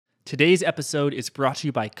Today's episode is brought to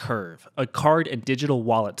you by Curve, a card and digital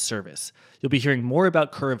wallet service. You'll be hearing more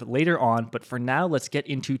about Curve later on, but for now, let's get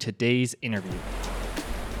into today's interview.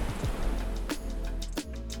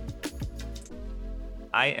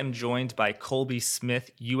 I am joined by Colby Smith,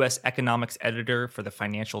 U.S. economics editor for the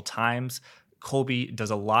Financial Times. Colby does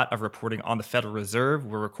a lot of reporting on the Federal Reserve.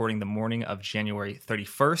 We're recording the morning of January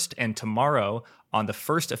 31st, and tomorrow, on the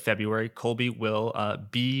 1st of February, Colby will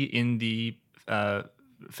be in the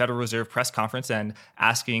Federal Reserve press conference and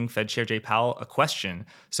asking Fed Chair Jay Powell a question.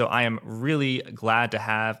 So I am really glad to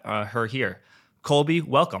have her here. Colby,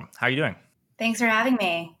 welcome. How are you doing? Thanks for having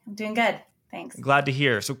me. I'm doing good. Thanks. Glad to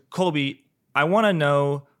hear. So Colby, I want to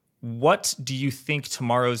know, what do you think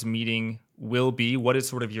tomorrow's meeting will be? What is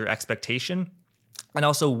sort of your expectation? And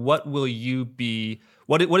also, what will you be,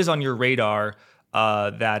 what is on your radar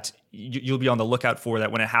that you'll be on the lookout for,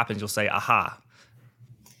 that when it happens, you'll say, aha?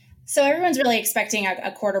 So everyone's really expecting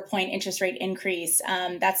a quarter point interest rate increase.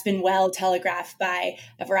 That's been well telegraphed by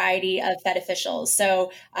a variety of Fed officials.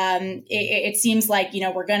 So it seems like,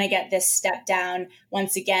 we're going to get this step down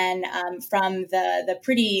once again from the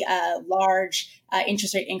pretty large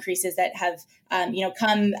interest rate increases that have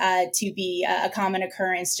come to be a common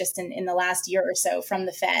occurrence just in the last year or so from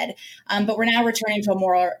the Fed. But we're now returning to a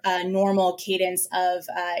more normal cadence of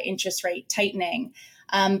interest rate tightening.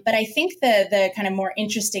 But I think the kind of more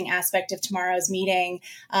interesting aspect of tomorrow's meeting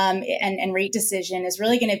and rate decision is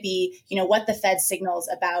really going to be, what the Fed signals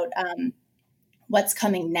about what's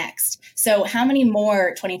coming next. So how many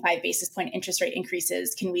more 25 basis point interest rate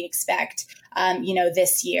increases can we expect,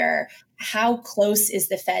 this year? How close is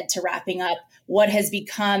the Fed to wrapping up what has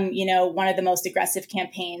become, one of the most aggressive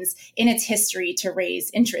campaigns in its history to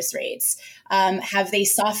raise interest rates? Have they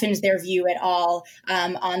softened their view at all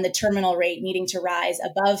on the terminal rate needing to rise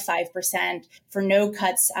above 5% for no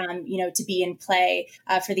cuts, to be in play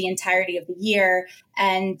for the entirety of the year?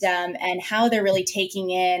 And how they're really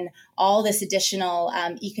taking in all this additional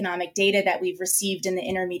economic data that we've received in the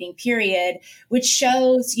intermeeting period, which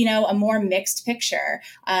shows, a more mixed picture.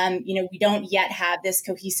 We don't yet have this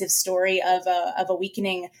cohesive story of a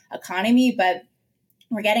weakening economy, but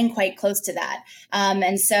we're getting quite close to that.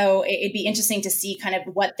 And so it'd be interesting to see kind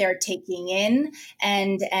of what they're taking in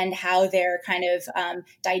and how they're kind of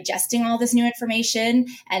digesting all this new information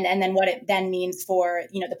and then what it then means for,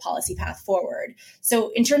 the policy path forward.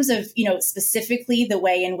 So in terms of, specifically the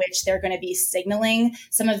way in which they're going to be signaling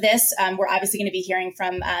some of this, we're obviously going to be hearing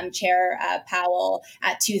from Chair Powell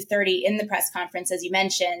at 2:30 in the press conference, as you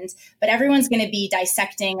mentioned, but everyone's going to be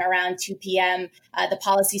dissecting around 2 p.m. The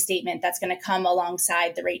policy statement that's going to come alongside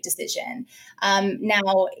the rate decision.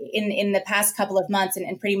 Now, in the past couple of months,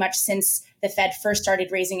 and pretty much since the Fed first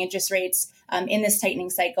started raising interest rates in this tightening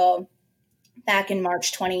cycle back in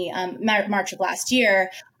March of last year,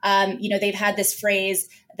 they've had this phrase: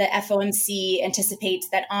 the FOMC anticipates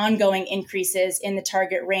that ongoing increases in the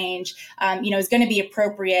target range, is going to be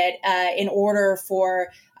appropriate in order for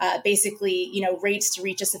basically, rates to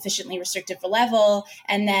reach a sufficiently restrictive level,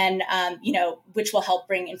 and then, which will help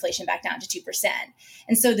bring inflation back down to 2%.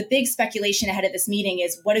 And so the big speculation ahead of this meeting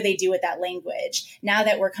is, what do they do with that language? Now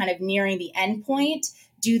that we're kind of nearing the end point,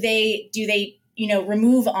 do they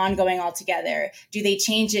remove ongoing altogether? Do they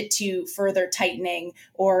change it to further tightening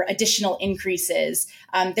or additional increases?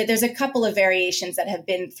 There's a couple of variations that have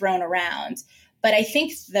been thrown around. But I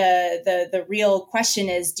think the real question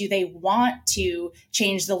is, do they want to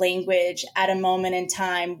change the language at a moment in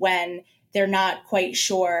time when they're not quite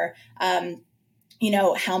sure,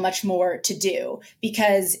 how much more to do?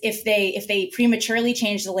 Because if they prematurely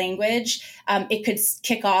change the language, it could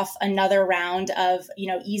kick off another round of,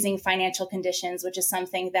 easing financial conditions, which is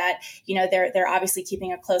something that, they're obviously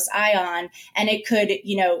keeping a close eye on. And it could,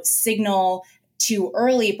 signal too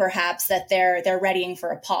early, perhaps, that they're readying for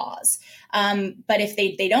a pause. But if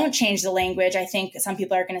they don't change the language, I think some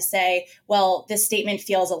people are going to say, well, this statement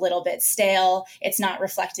feels a little bit stale. It's not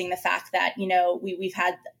reflecting the fact that, we've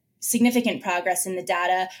had significant progress in the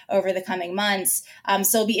data over the coming months.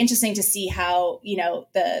 So it'll be interesting to see how,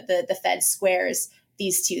 the Fed squares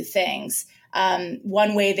these two things.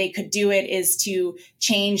 One way they could do it is to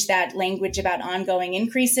change that language about ongoing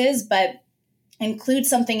increases, but include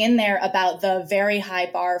something in there about the very high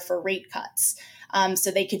bar for rate cuts. So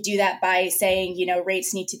they could do that by saying,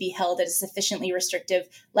 rates need to be held at a sufficiently restrictive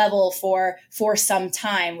level for some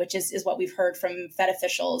time, which is what we've heard from Fed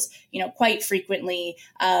officials, quite frequently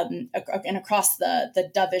and across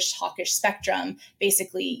the dovish, hawkish spectrum,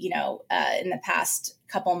 basically, in the past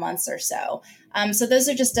couple months or so. So those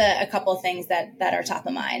are just a couple of things that are top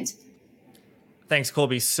of mind. Thanks,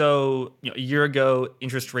 Colby. So a year ago,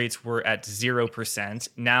 interest rates were at 0%.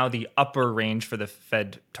 Now the upper range for the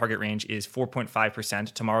Fed target range is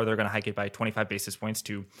 4.5%. Tomorrow, they're going to hike it by 25 basis points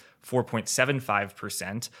to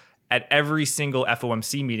 4.75%. At every single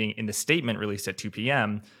FOMC meeting in the statement released at 2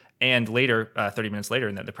 p.m., and later, 30 minutes later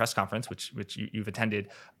in the press conference, which you've attended,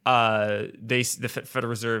 the Federal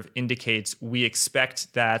Reserve indicates we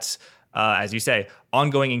expect that, as you say,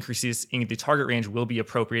 ongoing increases in the target range will be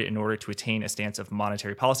appropriate in order to attain a stance of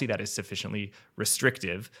monetary policy that is sufficiently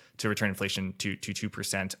restrictive to return inflation to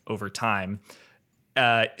 2% over time.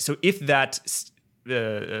 So if that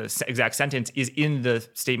exact sentence is in the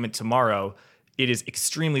statement tomorrow, it is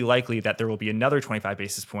extremely likely that there will be another 25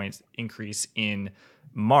 basis points increase in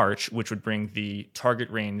March, which would bring the target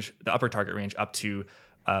range, the upper target range, up to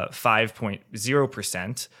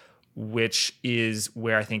 5.0%, which is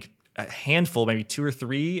where I think a handful, maybe two or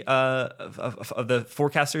three of the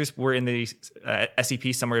forecasters were in the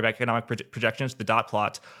SEP Summary of Economic Projections, the dot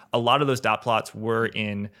plot. A lot of those dot plots were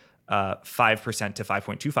in 5% to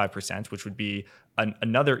 5.25%, which would be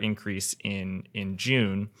another increase in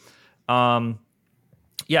June. What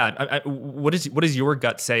does your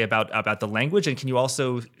gut say about the language, and can you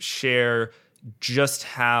also share just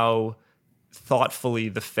how thoughtfully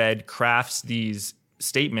the Fed crafts these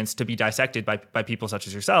statements to be dissected by people such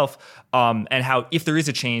as yourself, and how if there is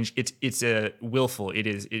a change, it's a willful, it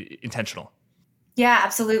is intentional? Yeah,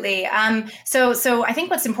 absolutely. So I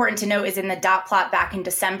think what's important to note is in the dot plot back in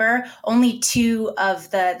December, only 2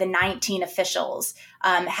 of the 19 officials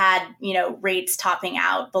had rates topping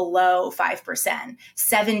out below 5%.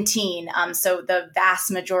 17, so the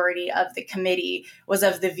vast majority of the committee was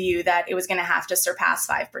of the view that it was going to have to surpass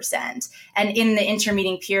 5%. And in the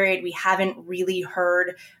intermeeting period, we haven't really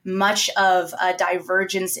heard much of a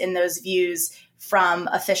divergence in those views from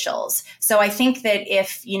officials. So I think that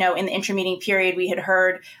if, in the intermeeting period, we had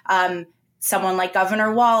heard someone like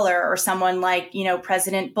Governor Waller or someone like,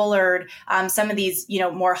 President Bullard, some of these,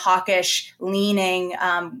 more hawkish leaning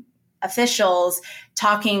officials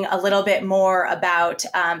talking a little bit more about,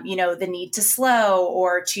 the need to slow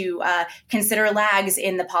or to consider lags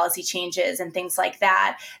in the policy changes and things like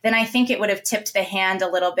that, then I think it would have tipped the hand a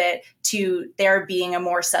little bit to there being a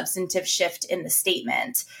more substantive shift in the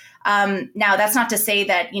statement. Now, that's not to say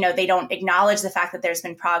that, they don't acknowledge the fact that there's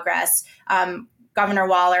been progress. Governor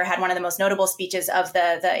Waller had one of the most notable speeches of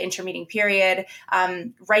the intermeeting period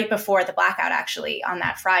right before the blackout, actually, on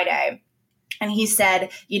that Friday. And he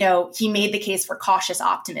said, he made the case for cautious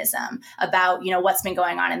optimism about, what's been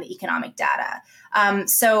going on in the economic data.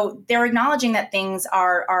 So they're acknowledging that things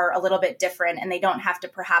are a little bit different and they don't have to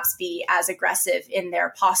perhaps be as aggressive in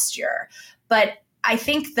their posture. But I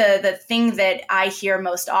think the thing that I hear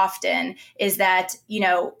most often is that,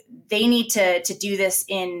 they need to do this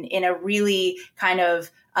in a really kind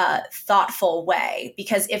of thoughtful way,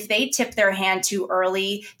 because if they tip their hand too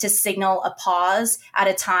early to signal a pause at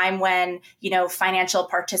a time when, financial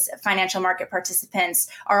market participants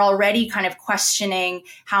are already kind of questioning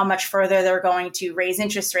how much further they're going to raise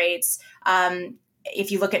interest rates,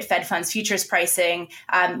 if you look at Fed funds futures pricing,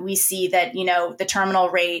 we see that, the terminal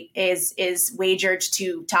rate is wagered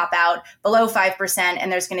to top out below 5%,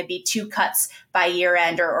 and there's going to be 2 cuts by year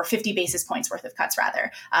end, or 50 basis points worth of cuts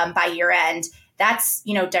rather, by year end. That's,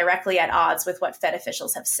 directly at odds with what Fed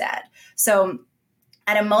officials have said. So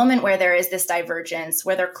at a moment where there is this divergence,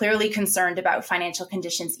 where they're clearly concerned about financial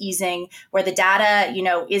conditions easing, where the data,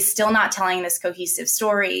 is still not telling this cohesive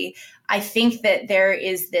story, I think that there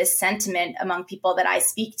is this sentiment among people that I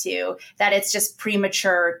speak to that it's just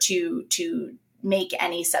premature to make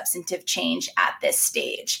any substantive change at this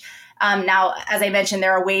stage. Now, as I mentioned,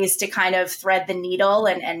 there are ways to kind of thread the needle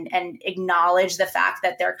and acknowledge the fact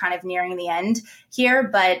that they're kind of nearing the end here.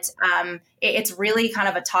 But it's really kind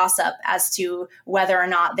of a toss-up as to whether or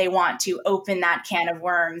not they want to open that can of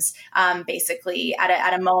worms, basically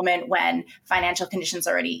at a moment when financial conditions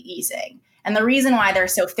are already easing. And the reason why they're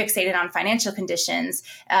so fixated on financial conditions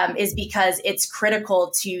is because it's critical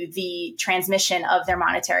to the transmission of their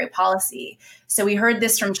monetary policy. So we heard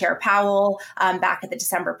this from Chair Powell back at the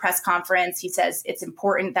December press conference. He says it's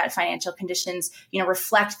important that financial conditions,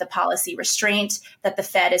 reflect the policy restraint that the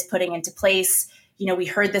Fed is putting into place. We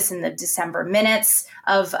heard this in the December minutes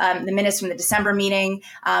of the minutes from the December meeting,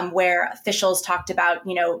 where officials talked about,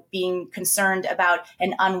 being concerned about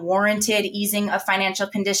an unwarranted easing of financial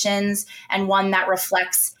conditions, and one that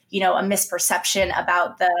reflects, a misperception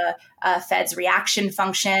about the Fed's reaction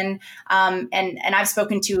function. And I've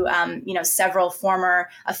spoken to, several former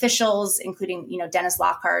officials, including, Dennis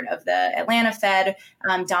Lockhart of the Atlanta Fed,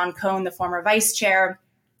 Don Cohn, the former vice chair.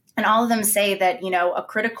 And all of them say that, a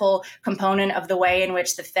critical component of the way in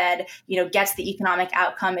which the Fed, gets the economic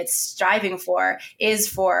outcome it's striving for is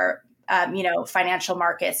for, financial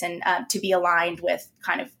markets and to be aligned with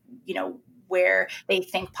kind of, where they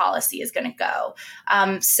think policy is going to go.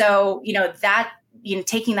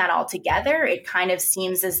 Taking that all together, it kind of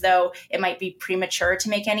seems as though it might be premature to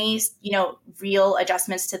make any, real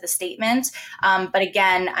adjustments to the statement. But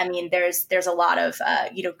again, I mean, there's a lot of,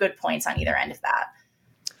 good points on either end of that.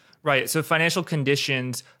 Right. So financial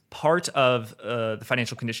conditions, part of the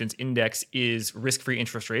financial conditions index is risk-free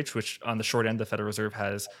interest rates, which on the short end, the Federal Reserve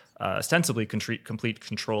has ostensibly complete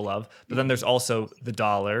control of. But then there's also the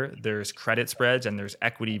dollar, there's credit spreads, and there's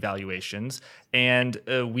equity valuations. And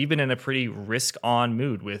we've been in a pretty risk-on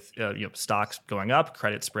mood with stocks going up,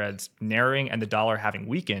 credit spreads narrowing, and the dollar having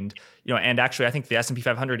weakened. And actually, I think the S&P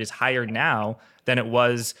 500 is higher now than it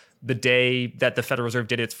was the day that the Federal Reserve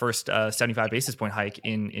did its first 75 basis point hike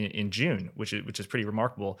in June, which is pretty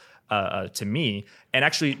remarkable to me. And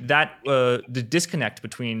actually, that the disconnect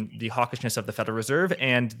between the hawkishness of the Federal Reserve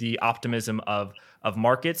and the optimism of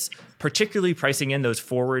markets, particularly pricing in those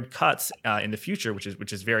forward cuts in the future, which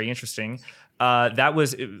is very interesting. That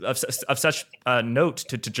was of such note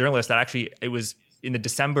to journalists that actually it was in the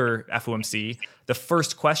December FOMC, the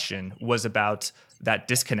first question was about that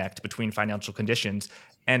disconnect between financial conditions.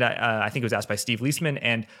 And I think it was asked by Steve Leisman,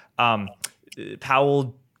 and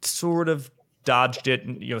Powell sort of dodged it,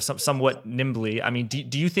 somewhat nimbly. I mean,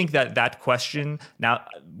 do you think that question now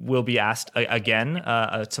will be asked again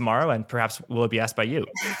tomorrow, and perhaps will it be asked by you?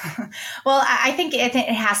 Well, I think it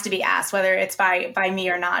has to be asked, whether it's by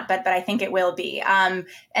me or not, but I think it will be. And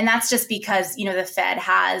that's just because, the Fed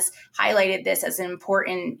has highlighted this as an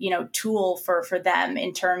important, tool for them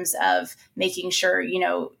in terms of making sure,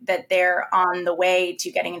 that they're on the way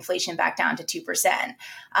to getting inflation back down to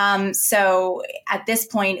 2%. So at this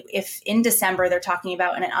point, if in December they're talking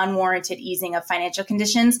about an unwarranted easing of financial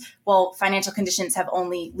conditions, well, financial conditions have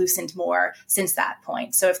only loosened more since that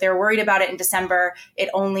point. So if they're worried about it in December, it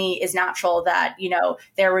only is natural that,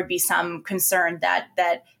 there would be some concern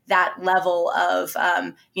that level of,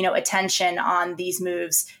 attention on these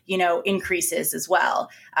moves, increases as well.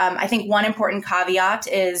 I think one important caveat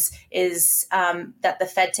is that the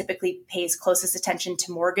Fed typically pays closest attention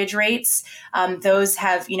to mortgage rates. Those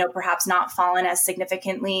have, perhaps not fallen as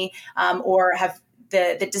significantly, or have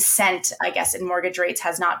the descent, I guess, in mortgage rates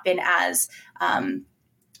has not been as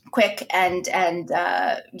quick and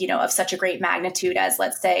of such a great magnitude as,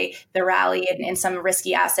 let's say, the rally in some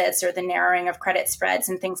risky assets or the narrowing of credit spreads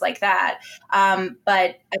and things like that.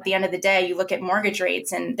 But at the end of the day, you look at mortgage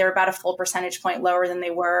rates and they're about a full percentage point lower than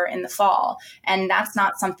they were in the fall. And that's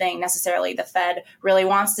not something necessarily the Fed really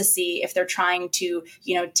wants to see if they're trying to,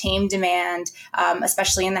 tame demand,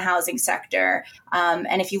 especially in the housing sector.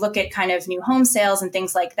 And if you look at kind of new home sales and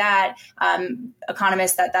things like that,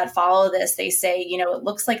 economists that follow this, they say, it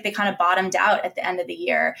looks like they kind of bottomed out at the end of the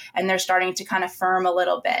year and they're starting to kind of firm a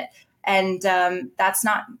little bit. And that's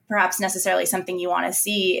not perhaps necessarily something you want to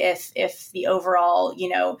see if the overall,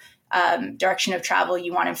 direction of travel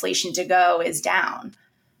you want inflation to go is down.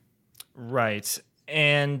 Right.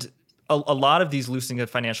 And a lot of these loosening of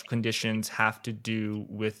financial conditions have to do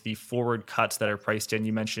with the forward cuts that are priced in.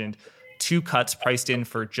 You mentioned 2 cuts priced in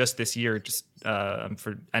for just this year, just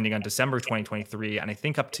for ending on December 2023, and I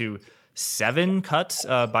think up to 7 cuts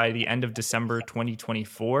by the end of December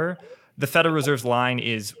 2024. The Federal Reserve's line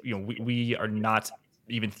is, we are not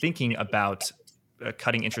even thinking about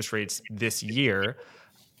cutting interest rates this year.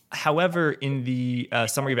 However, in the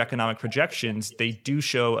summary of economic projections, they do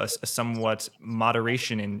show a somewhat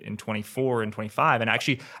moderation in 24 and 25. And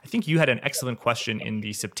actually, I think you had an excellent question in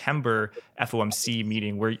the September FOMC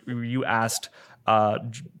meeting where you asked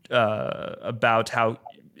about how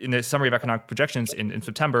in the summary of economic projections in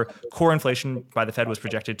September, core inflation by the Fed was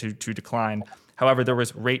projected to decline. However, there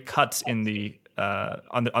was rate cuts in the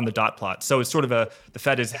on the dot plot. So it's sort of the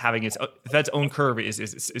Fed is having the Fed's own curve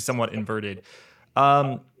is somewhat inverted.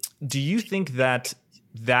 Do you think that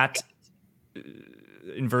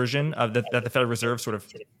inversion of that the Federal Reserve sort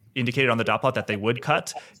of indicated on the dot plot that they would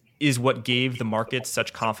cut is what gave the markets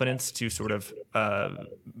such confidence to sort of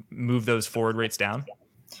move those forward rates down?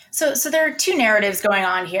 So there are 2 narratives going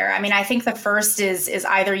on here. I mean, I think the first is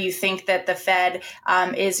either you think that the Fed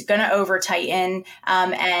is going to over tighten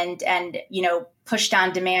and push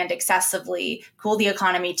down demand excessively, cool the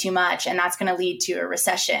economy too much, and that's going to lead to a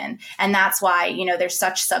recession. And that's why, there's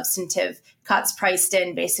such substantive cuts priced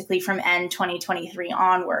in basically from end 2023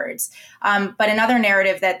 onwards. But another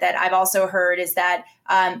narrative that I've also heard is that,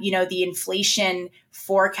 the inflation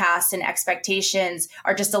forecasts and expectations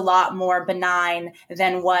are just a lot more benign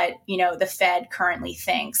than what, the Fed currently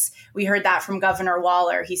thinks. We heard that from Governor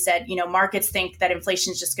Waller. He said, markets think that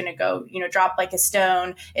inflation is just going to go, drop like a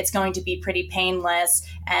stone. It's going to be pretty painless.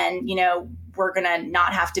 And, we're going to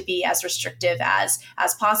not have to be as restrictive as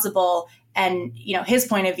possible. And, his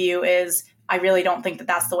point of view is, I really don't think that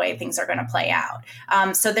that's the way things are going to play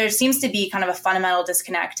out. So there seems to be kind of a fundamental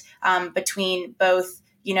disconnect between both,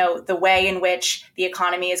 the way in which the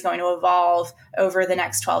economy is going to evolve over the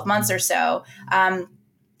next 12 months or so.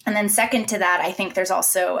 And then second to that, I think there's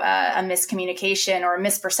also a miscommunication or a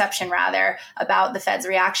misperception rather about the Fed's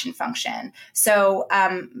reaction function. So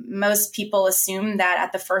most people assume that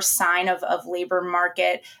at the first sign of labor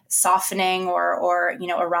market softening or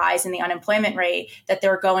a rise in the unemployment rate, that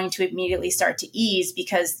they're going to immediately start to ease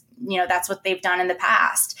because that's what they've done in the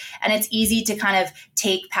past. And it's easy to kind of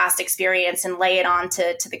take past experience and lay it on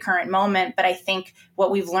to the current moment. But I think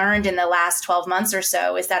what we've learned in the last 12 months or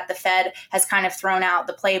so is that the Fed has kind of thrown out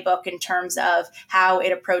the playbook in terms of how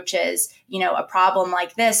it approaches, a problem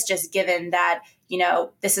like this, just given that,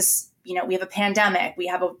 this is, we have a pandemic, we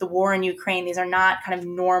have the war in Ukraine. These are not kind of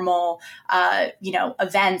normal,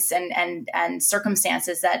 events and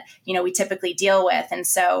circumstances that, we typically deal with. And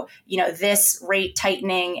so, this rate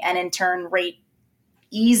tightening and in turn rate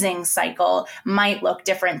easing cycle might look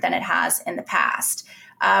different than it has in the past.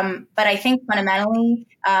 But I think fundamentally,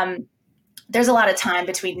 there's a lot of time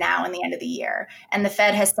between now and the end of the year. And the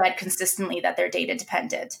Fed has said consistently that they're data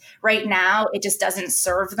dependent. Right now, it just doesn't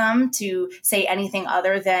serve them to say anything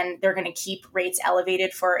other than they're going to keep rates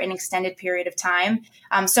elevated for an extended period of time.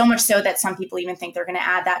 So much so that some people even think they're going to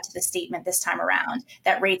add that to the statement this time around,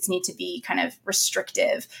 that rates need to be kind of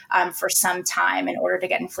restrictive for some time in order to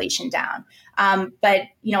get inflation down. But,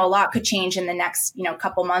 a lot could change in the next,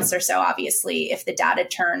 couple months or so, obviously, if the data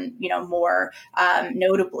turn, more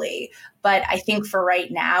notably. But I think for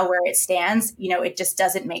right now, where it stands, it just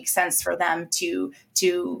doesn't make sense for them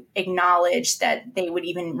to acknowledge that they would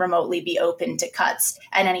even remotely be open to cuts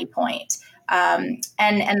at any point. And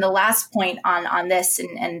the last point on this,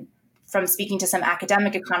 and from speaking to some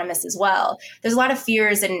academic economists as well, there's a lot of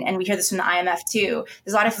fears, and we hear this from the IMF too,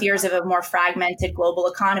 there's a lot of fears of a more fragmented global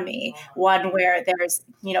economy, one where there's,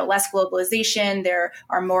 less globalization, there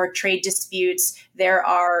are more trade disputes, there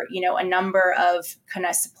are, a number of kind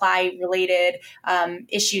of supply related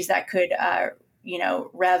issues that could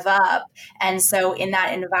rev up. And so in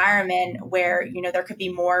that environment where, there could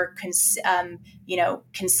be more,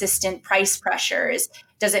 consistent price pressures,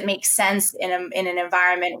 does it make sense in an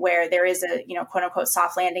environment where there is a, quote unquote,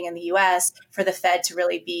 soft landing in the US for the Fed to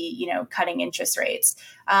really be, cutting interest rates?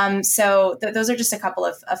 So those are just a couple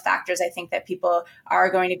of factors I think that people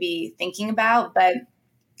are going to be thinking about, but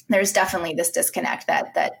there's definitely this disconnect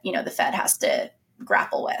that the Fed has to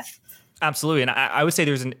grapple with. Absolutely. And I would say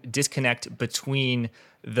there's a disconnect between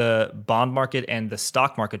the bond market and the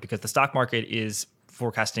stock market, because the stock market is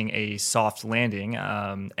forecasting a soft landing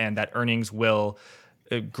and that earnings will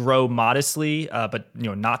grow modestly, but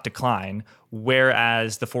not decline.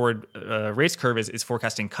 Whereas the forward rates curve is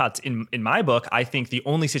forecasting cuts. In my book, I think the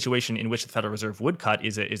only situation in which the Federal Reserve would cut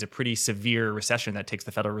is a pretty severe recession that takes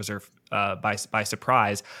the Federal Reserve by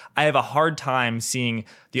surprise. I have a hard time seeing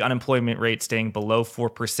the unemployment rate staying below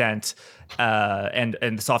 4% and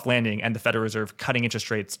the soft landing and the Federal Reserve cutting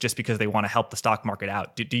interest rates just because they want to help the stock market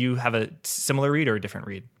out. Do you have a similar read or a different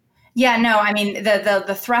read? Yeah, no, I mean,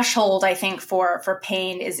 the threshold, I think, for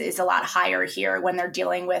pain is a lot higher here when they're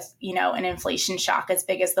dealing with, an inflation shock as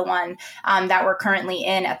big as the one that we're currently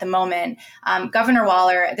in at the moment. Governor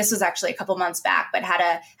Waller, this was actually a couple months back, but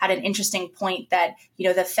had an interesting point that,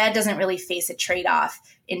 the Fed doesn't really face a trade-off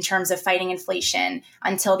in terms of fighting inflation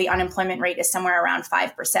until the unemployment rate is somewhere around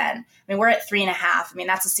 5%. I mean, we're at 3.5. I mean,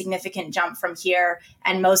 that's a significant jump from here.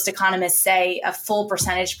 And most economists say a full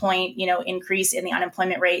percentage point, increase in the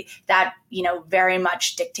unemployment rate, that, very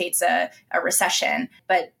much dictates a recession.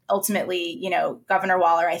 But ultimately, Governor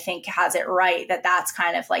Waller, I think, has it right that that's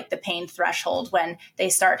kind of like the pain threshold when they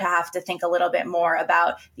start to have to think a little bit more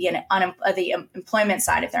about the employment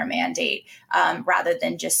side of their mandate rather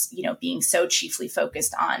than just, being so chiefly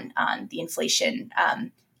focused on the inflation,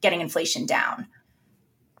 getting inflation down.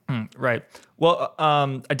 Right. Well,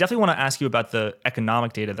 I definitely want to ask you about the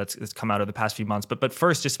economic data that's come out of the past few months. But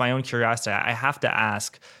first, just my own curiosity, I have to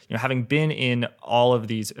ask. Having been in all of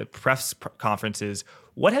these press conferences,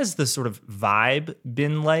 what has the sort of vibe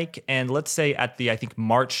been like? And let's say at the I think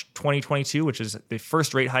March 2022, which is the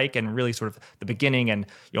first rate hike and really sort of the beginning, and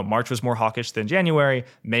March was more hawkish than January,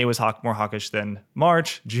 May was more hawkish than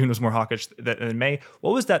March, June was more hawkish than May.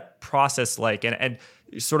 What was that process like? And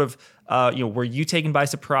sort of, were you taken by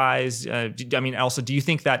surprise? Also, do you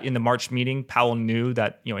think that in the March meeting, Powell knew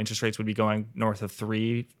that, interest rates would be going north of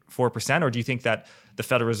 4%? Or do you think that the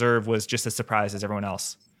Federal Reserve was just as surprised as everyone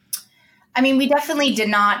else? I mean, we definitely did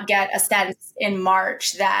not get a sense in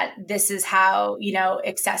March that this is how,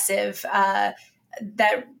 excessive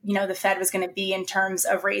that the Fed was going to be in terms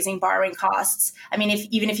of raising borrowing costs. I mean,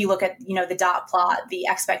 even if you look at the dot plot, the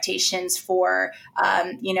expectations for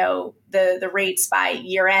the rates by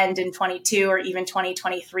year end in 22 or even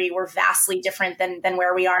 2023 were vastly different than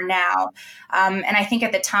where we are now. And I think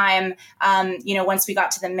at the time, once we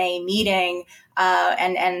got to the May meeting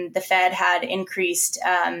and the Fed had increased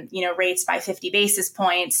rates by 50 basis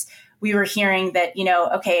points, we were hearing that,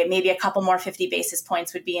 okay, maybe a couple more 50 basis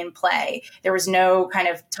points would be in play. There was no kind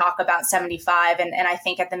of talk about 75. And I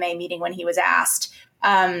think at the May meeting when he was asked,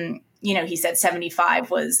 he said 75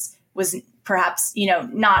 was perhaps,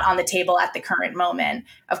 not on the table at the current moment.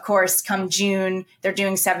 Of course, come June, they're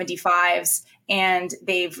doing 75s and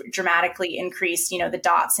they've dramatically increased, the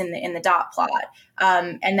dots in the dot plot.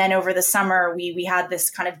 And then over the summer, we had this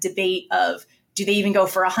kind of debate of, do they even go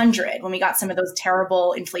for 100? When we got some of those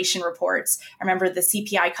terrible inflation reports, I remember the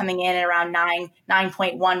CPI coming in at around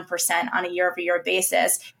 9.1% on a year-over-year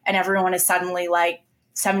basis. And everyone is suddenly like,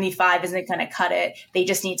 75 isn't going to cut it. They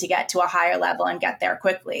just need to get to a higher level and get there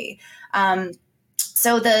quickly.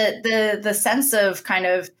 So the sense of kind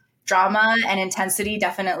of drama and intensity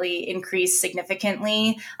definitely increased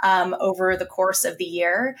significantly over the course of the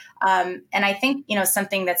year. And I think,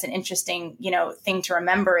 something that's an interesting, thing to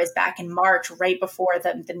remember is back in March, right before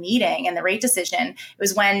the meeting and the rate decision, it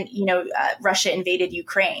was when, Russia invaded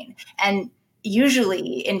Ukraine. And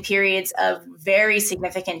usually in periods of very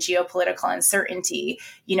significant geopolitical uncertainty,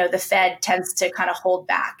 the Fed tends to kind of hold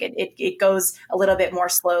back. It goes a little bit more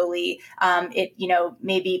slowly. It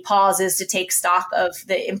maybe pauses to take stock of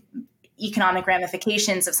the economic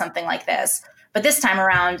ramifications of something like this. But this time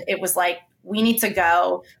around, it was like, we need to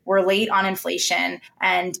go. We're late on inflation,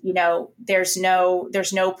 and there's no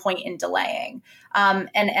point in delaying. And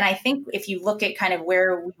I think if you look at kind of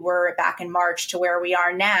where we were back in March to where we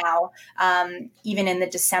are now, even in the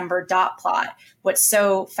December dot plot, what's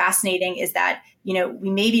so fascinating is that we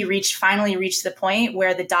maybe finally reached the point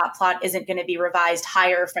where the dot plot isn't going to be revised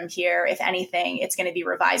higher from here. If anything, it's going to be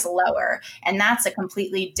revised lower, and that's a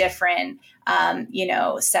completely different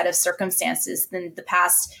set of circumstances than the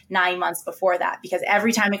past 9 months before that, because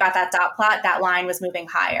every time we got that dot plot, that line was moving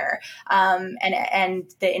higher.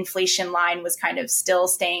 And the inflation line was kind of still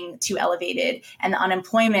staying too elevated, and the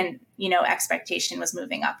unemployment, expectation was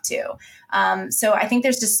moving up too. So I think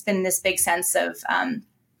there's just been this big sense of,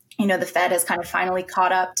 the Fed has kind of finally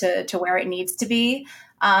caught up to where it needs to be.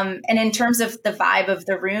 And in terms of the vibe of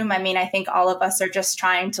the room, I mean, I think all of us are just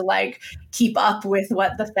trying to keep up with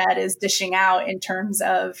what the Fed is dishing out in terms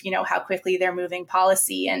of, how quickly they're moving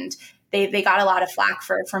policy. And they got a lot of flack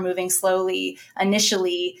for moving slowly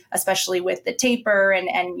initially, especially with the taper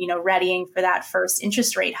and readying for that first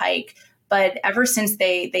interest rate hike. But ever since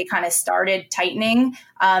they kind of started tightening,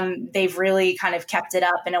 they've really kind of kept it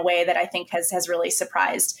up in a way that I think has really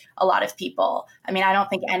surprised a lot of people. I mean, I don't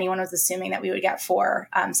think anyone was assuming that we would get 4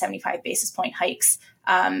 75 basis point hikes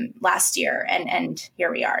last year. And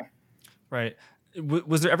here we are. Right.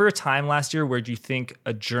 Was there ever a time last year where you think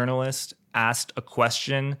a journalist asked a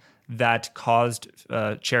question that caused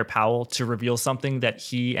Chair Powell to reveal something that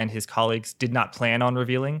he and his colleagues did not plan on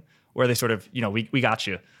revealing? Where they sort of, we got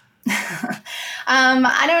you.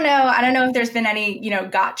 I don't know. I don't know if there's been any,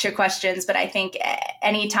 gotcha questions, but I think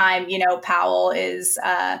anytime, Powell has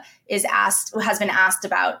been asked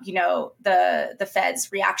about, the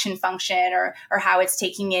Fed's reaction function or how it's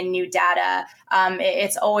taking in new data,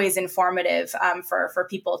 it's always informative for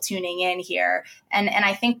people tuning in here. And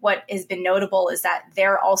I think what has been notable is that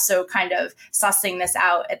they're also kind of sussing this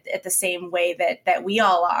out at the same way that we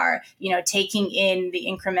all are, taking in the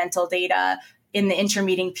incremental data in the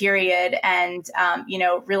intermeeting period and,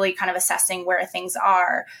 really kind of assessing where things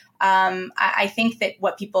are. I think that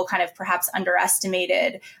what people kind of perhaps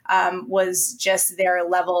underestimated was just their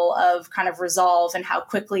level of kind of resolve and how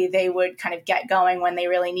quickly they would kind of get going when they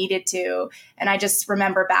really needed to. And I just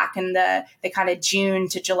remember back in the kind of June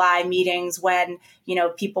to July meetings when,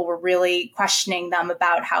 people were really questioning them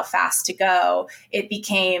about how fast to go, it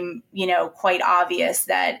became, quite obvious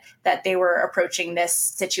that they were approaching this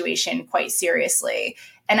situation quite seriously.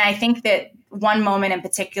 And I think that one moment in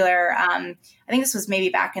particular, I think this was maybe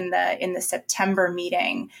back in the September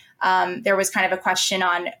meeting, there was kind of a question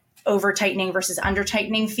on over tightening versus under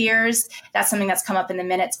tightening fears. That's something that's come up in the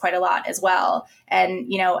minutes quite a lot as well. And,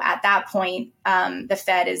 at that point, the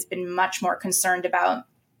Fed has been much more concerned about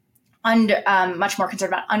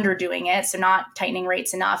underdoing it. So not tightening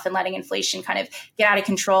rates enough and letting inflation kind of get out of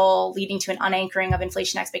control, leading to an unanchoring of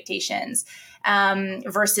inflation expectations,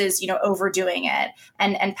 versus, overdoing it.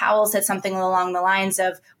 And Powell said something along the lines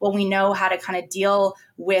of, well, we know how to kind of deal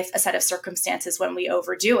with a set of circumstances when we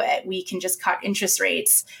overdo it. We can just cut interest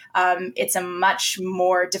rates. It's a much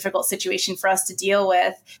more difficult situation for us to deal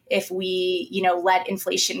with if we, let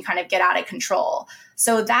inflation kind of get out of control.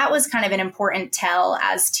 So that was kind of an important tell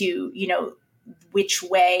as to, which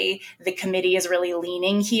way the committee is really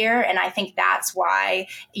leaning here. And I think that's why,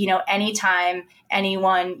 anytime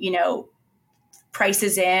anyone,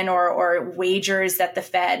 prices in or wagers that the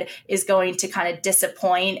Fed is going to kind of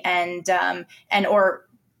disappoint and or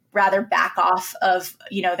rather back off of,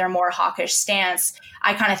 their more hawkish stance,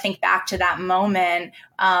 I kind of think back to that moment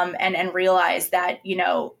and realize that,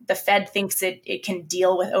 the Fed thinks it can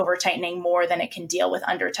deal with over tightening more than it can deal with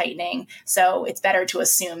under tightening. So it's better to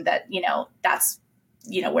assume that, that's,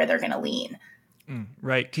 where they're going to lean.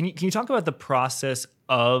 Right. Can you talk about the process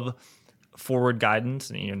of forward guidance,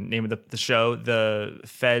 name of the show, the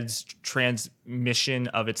Fed's transmission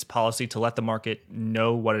of its policy to let the market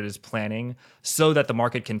know what it is planning so that the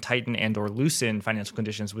market can tighten and or loosen financial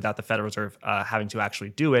conditions without the Federal Reserve having to actually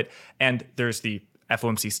do it. And there's the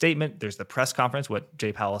FOMC statement, there's the press conference, what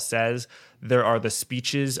Jay Powell says, there are the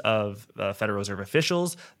speeches of Federal Reserve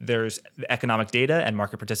officials, there's the economic data and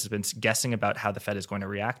market participants guessing about how the Fed is going to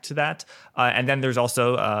react to that. And then there's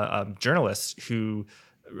also journalists who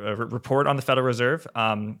report on the Federal Reserve,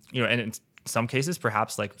 and in some cases,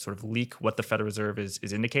 perhaps like sort of leak what the Federal Reserve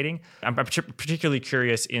is indicating. I'm particularly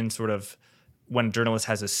curious in sort of when a journalist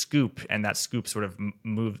has a scoop and that scoop sort of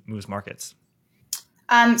moves markets.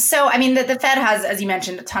 So, I mean, the Fed has, as you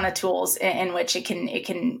mentioned, a ton of tools in which it can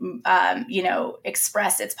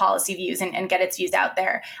express its policy views and get its views out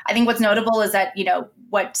there. I think what's notable is that,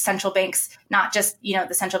 what central banks, not just, the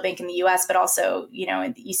central bank in the US, but also,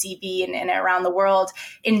 in the ECB and around the world,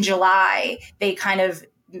 in July, they kind of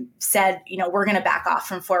said, we're going to back off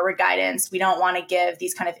from forward guidance. We don't want to give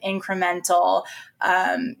these kind of incremental,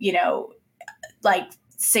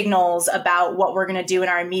 signals about what we're going to do in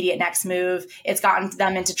our immediate next move. It's gotten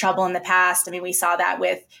them into trouble in the past. I mean, we saw that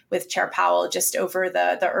with Chair Powell just over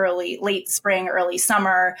the late spring, early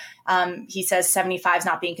summer. He says 75 is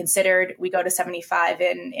not being considered. We go to 75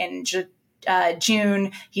 in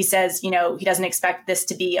June. He says, he doesn't expect this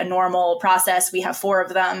to be a normal process. We have 4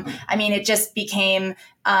 of them. I mean, it just became,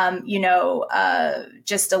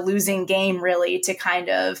 just a losing game, really, to kind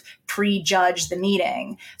of prejudge the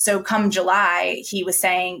meeting. So come July, he was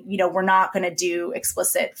saying, we're not going to do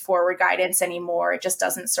explicit forward guidance anymore. It just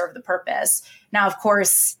doesn't serve the purpose. Now, of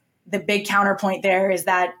course, the big counterpoint there is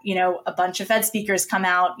that, a bunch of Fed speakers come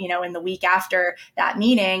out, in the week after that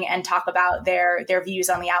meeting and talk about their views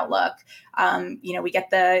on the outlook. We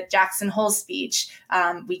get the Jackson Hole speech.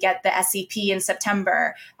 We get the SEP in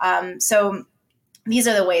September. So these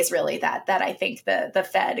are the ways really that I think the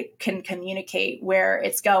Fed can communicate where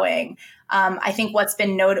it's going. I think what's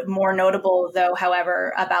been more notable, though,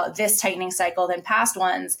 however, about this tightening cycle than past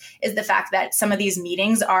ones is the fact that some of these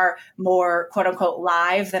meetings are more, quote unquote,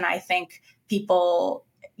 live than I think people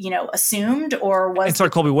assumed or was. And sorry,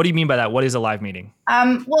 Colby, what do you mean by that? What is a live meeting?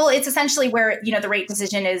 Well, it's essentially where, the rate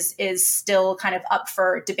decision is still kind of up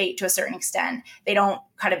for debate to a certain extent. They don't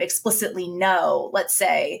kind of explicitly know, let's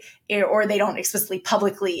say, or they don't explicitly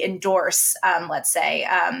publicly endorse, let's say,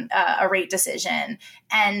 a rate decision.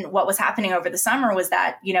 And what was happening over the summer was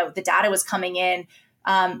that, the data was coming in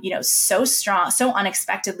so strong, so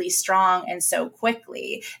unexpectedly strong and so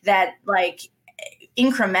quickly that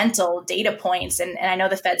incremental data points. And I know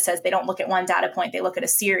the Fed says they don't look at one data point, they look at a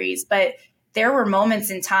series, but there were moments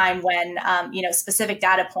in time when, specific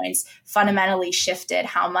data points fundamentally shifted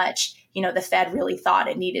how much, the Fed really thought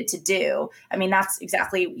it needed to do. I mean, that's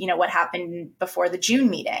exactly, what happened before the June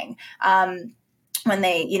meeting. when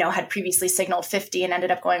they, had previously signaled 50 and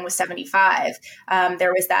ended up going with 75.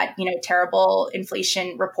 There was that, terrible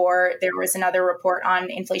inflation report. There was another report on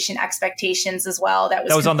inflation expectations as well. That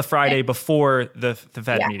was on the Friday before the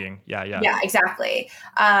Fed meeting. Yeah, exactly.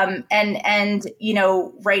 And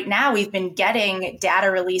right now we've been getting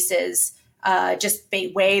data releases just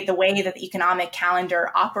the way that the economic calendar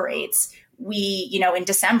operates. We, in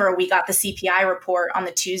December, we got the CPI report on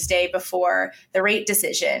the Tuesday before the rate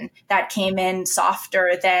decision that came in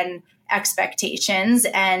softer than expectations.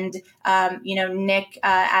 And, Nick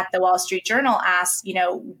at the Wall Street Journal asked,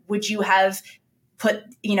 would you have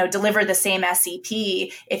delivered the same SEP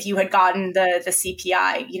if you had gotten the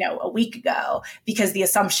CPI, a week ago? Because the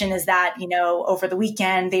assumption is that, over the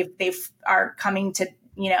weekend, they've are coming to,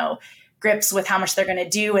 grips with how much they're going to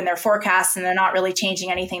do in their forecasts, and they're not really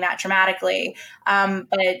changing anything that dramatically.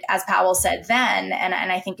 But as Powell said then,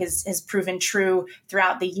 and I think has proven true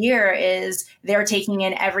throughout the year, is they're taking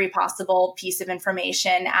in every possible piece of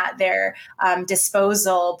information at their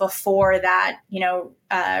disposal before that,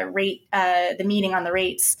 the meeting on the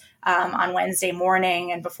rates on Wednesday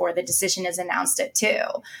morning, and before the decision is announced at 2.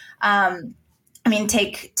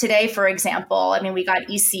 Take today, for example. We got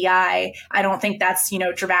ECI. I don't think that's,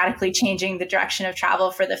 dramatically changing the direction of travel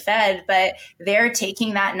for the Fed, but they're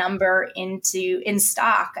taking that number in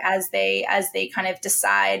stock as they kind of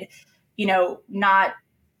decide, not,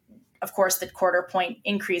 of course, the quarter point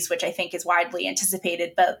increase, which I think is widely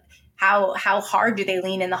anticipated, but how hard do they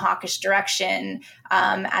lean in the hawkish direction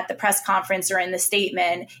at the press conference or in the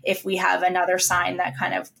statement if we have another sign that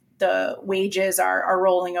kind of the wages are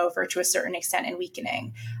rolling over to a certain extent and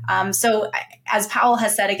weakening. So as Powell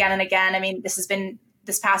has said again and again,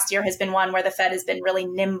 this past year has been one where the Fed has been really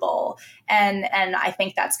nimble. And I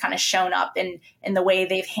think that's kind of shown up in the way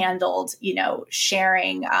they've handled,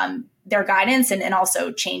 sharing their guidance and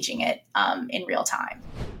also changing it in real time.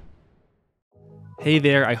 Hey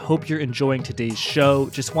there, I hope you're enjoying today's show.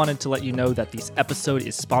 Just wanted to let you know that this episode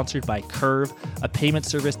is sponsored by Curve, a payment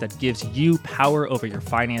service that gives you power over your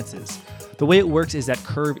finances. The way it works is that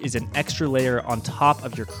Curve is an extra layer on top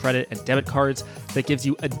of your credit and debit cards that gives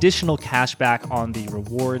you additional cash back on the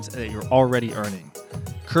rewards that you're already earning.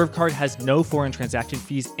 Curve Card has no foreign transaction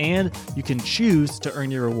fees, and you can choose to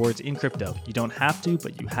earn your rewards in crypto. You don't have to,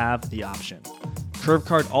 but you have the option. Curve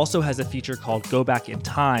Card also has a feature called Go Back in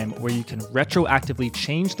Time, where you can retroactively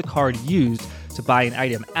change the card used to buy an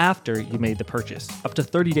item after you made the purchase, up to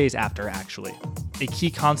 30 days after, actually. A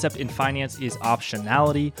key concept in finance is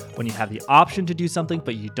optionality. When you have the option to do something,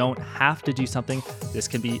 but you don't have to do something, this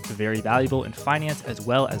can be very valuable in finance as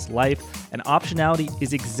well as life. And optionality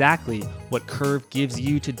is exactly what Curve gives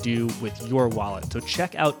you to do with your wallet. So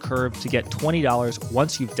check out Curve to get $20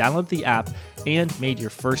 once you've downloaded the app and made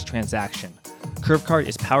your first transaction. Curve Card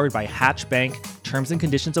is powered by Hatch Bank. Terms and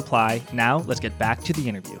conditions apply. Now, let's get back to the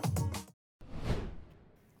interview.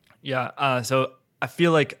 Yeah, so I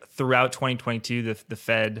feel like throughout 2022, the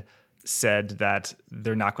Fed said that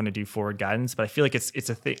they're not going to do forward guidance, but I feel like it's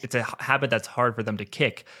a habit that's hard for them to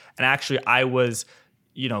kick. And actually, I was,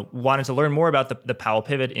 wanted to learn more about the Powell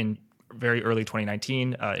pivot in very early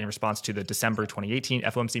 2019 in response to the December 2018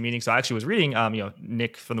 FOMC meeting. So I actually was reading,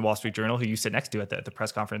 Nick from the Wall Street Journal, who you sit next to at the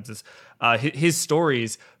press conferences, his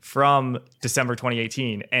stories from December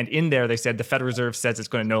 2018. And in there, they said the Federal Reserve says it's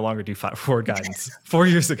going to no longer do forward guidance 4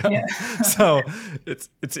 years ago. Yeah. So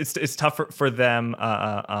it's tough for them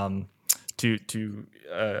to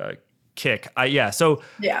kick.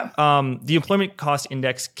 The employment cost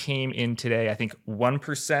index came in today, I think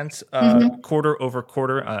 1% quarter over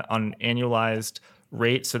quarter on an annualized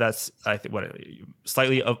rate. So that's, I think,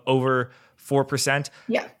 slightly over 4%.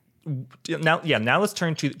 Yeah. Now let's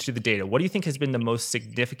turn to the data. What do you think has been the most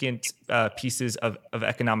significant pieces of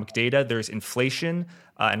economic data? There's inflation,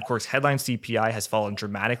 and of course, headline CPI has fallen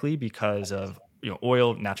dramatically because of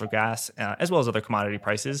oil, natural gas, as well as other commodity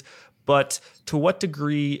prices. But to what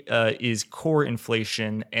degree is core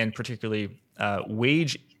inflation, and particularly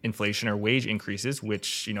wage inflation or wage increases,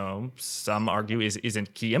 which some argue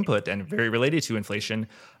isn't key input and very related to inflation,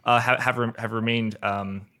 have remained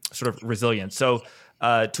sort of resilient? So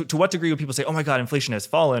to what degree would people say, oh my God, inflation has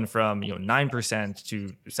fallen from 9%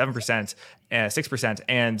 to 7%, 6%,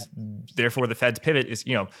 and therefore the Fed's pivot is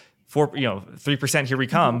 3%, here we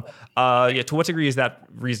come. To what degree is that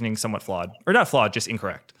reasoning somewhat flawed, or not flawed, just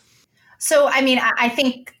incorrect? So, I mean, I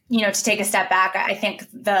think, to take a step back, I think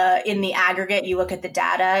in the aggregate, you look at the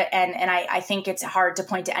data and I think it's hard to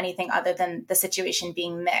point to anything other than the situation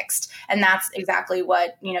being mixed. And that's exactly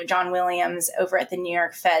what, John Williams over at the New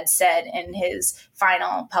York Fed said in his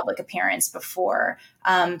final public appearance before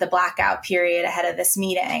the blackout period ahead of this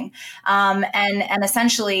meeting. And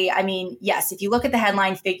essentially, I mean, yes, if you look at the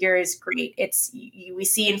headline figures, great. We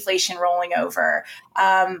see inflation rolling over.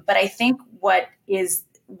 But I think what is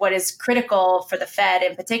critical for the Fed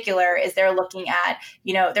in particular is they're looking at,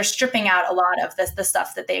 they're stripping out a lot of the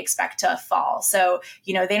stuff that they expect to fall. So,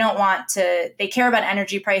 they care about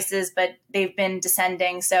energy prices, but they've been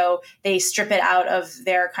descending. So they strip it out of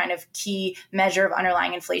their kind of key measure of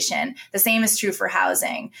underlying inflation. The same is true for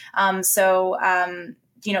housing.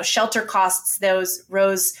 Shelter costs, those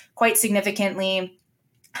rose quite significantly.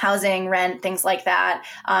 Housing, rent, things like that.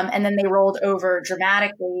 And then they rolled over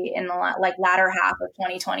dramatically in the latter half of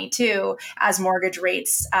 2022 as mortgage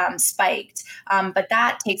rates spiked. But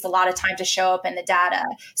that takes a lot of time to show up in the data.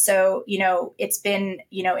 So, it's been,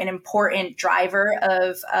 an important driver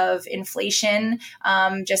of inflation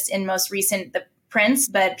just in most recent the prints,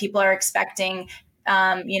 but people are expecting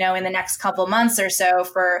in the next couple months or so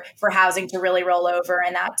for housing to really roll over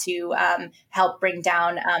and that to help bring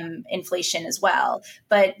down inflation as well.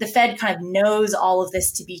 But the Fed kind of knows all of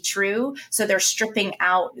this to be true. So they're stripping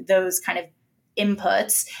out those kind of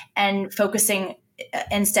inputs and focusing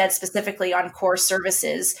instead specifically on core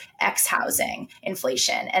services, ex housing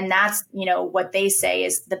inflation. And that's, what they say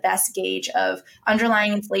is the best gauge of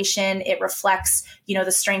underlying inflation. It reflects, the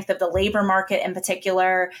strength of the labor market in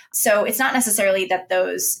particular. So it's not necessarily that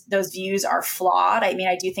those views are flawed. I mean,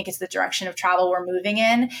 I do think it's the direction of travel we're moving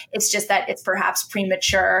in. It's just that it's perhaps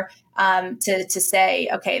premature to say,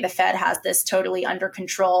 okay, the Fed has this totally under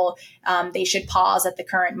control. They should pause at the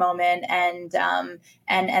current moment and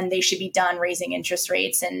they should be done raising interest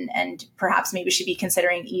rates and perhaps maybe should be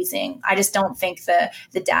considering easing. I just don't think the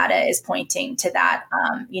data is pointing to that,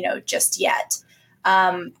 just yet.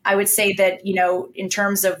 I would say that, in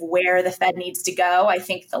terms of where the Fed needs to go, I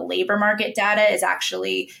think the labor market data is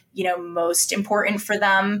actually, most important for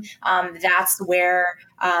them. That's where,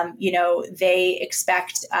 they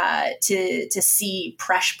expect to see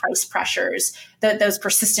price pressures, those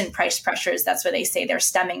persistent price pressures. That's where they say they're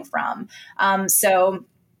stemming from. So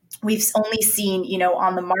we've only seen,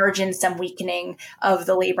 on the margin, some weakening of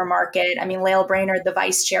the labor market. I mean, Lael Brainerd, the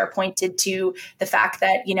vice chair, pointed to the fact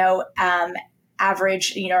that,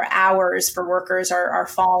 average, hours for workers are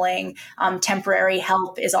falling. Temporary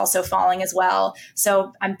help is also falling as well.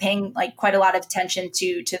 So I'm paying quite a lot of attention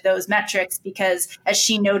to those metrics because, as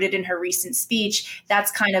she noted in her recent speech,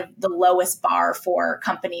 that's kind of the lowest bar for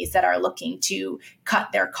companies that are looking to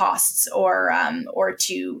cut their costs or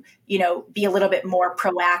to be a little bit more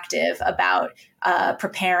proactive about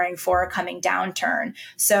preparing for a coming downturn.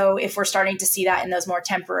 So if we're starting to see that in those more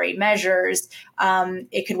temporary measures,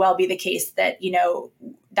 it could well be the case that,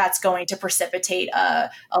 that's going to precipitate a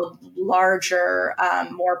larger,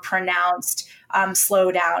 more pronounced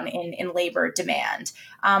slowdown in labor demand.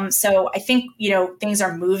 So I think, things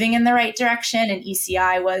are moving in the right direction, and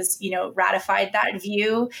ECI was, ratified that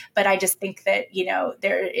view. But I just think that,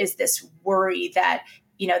 there is this worry that,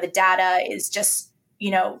 the data is just,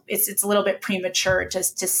 it's a little bit premature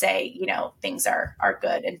just to say, things are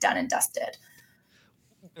good and done and dusted.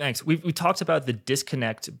 Thanks. We talked about the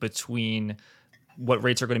disconnect between what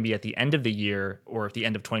rates are going to be at the end of the year or at the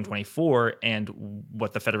end of 2024 and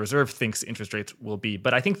what the Federal Reserve thinks interest rates will be.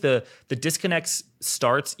 But I think the disconnect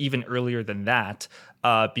starts even earlier than that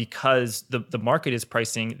because the market is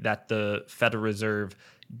pricing that the Federal Reserve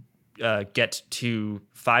get to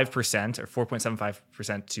 5% or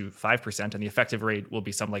 4.75% to 5%, and the effective rate will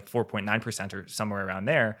be some 4.9% or somewhere around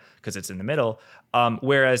there because it's in the middle.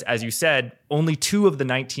 Whereas, as you said, only 2 of the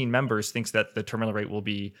 19 members thinks that the terminal rate will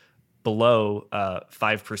be below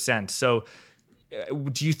 5%. So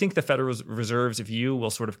do you think the Federal Reserve's view will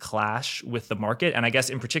sort of clash with the market? And I guess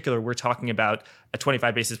in particular, we're talking about a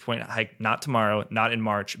 25 basis point hike, not tomorrow, not in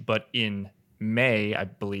March, but in May, I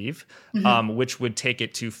believe, which would take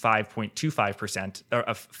it to 5.25% or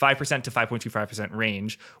a 5% to 5.25%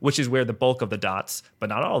 range, which is where the bulk of the dots, but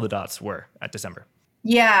not all the dots, were at December.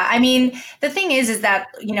 Yeah, I mean, the thing is that,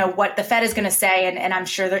 what the Fed is going to say, and I'm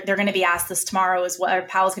sure they're going to be asked this tomorrow as well, or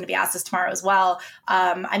Powell's going to be asked this tomorrow as well.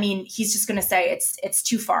 I mean, he's just going to say it's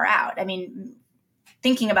too far out. I mean,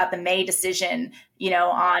 thinking about the May decision,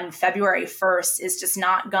 on February 1st is just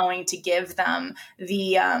not going to give them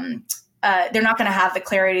the they're not going to have the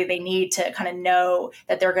clarity they need to kind of know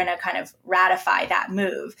that they're going to kind of ratify that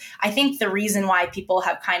move. I think the reason why people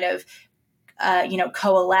have kind of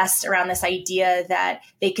coalesced around this idea that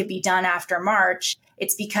they could be done after March,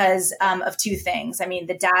 it's because of two things. I mean,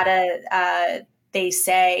 the data they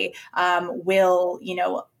say will,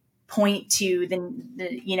 point to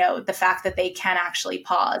the fact that they can actually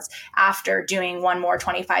pause after doing one more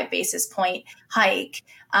 25 basis point hike.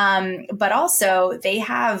 But also they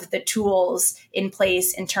have the tools in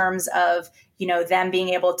place in terms of them being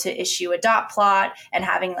able to issue a dot plot and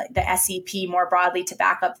having the SEP more broadly to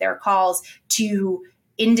back up their calls to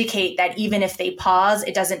indicate that even if they pause,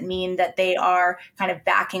 it doesn't mean that they are kind of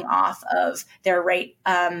backing off of their rate,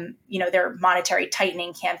 their monetary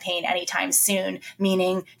tightening campaign anytime soon.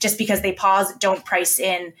 Meaning, just because they pause, don't price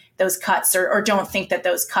in those cuts or don't think that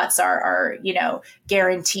those cuts are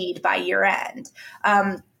guaranteed by year end.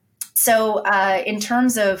 So in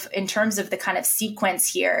terms of the kind of sequence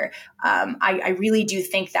here, I really do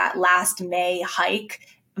think that last May hike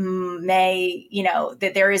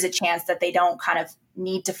that there is a chance that they don't kind of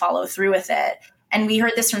need to follow through with it. And we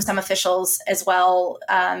heard this from some officials as well,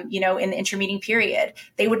 in the intermeeting period.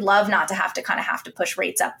 They would love not to have to push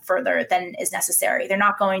rates up further than is necessary. They're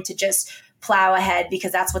not going to just plow ahead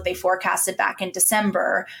because that's what they forecasted back in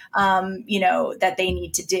December, that they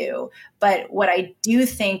need to do. But what I do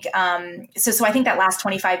think, so I think that last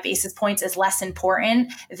 25 basis points is less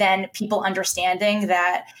important than people understanding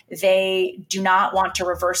that they do not want to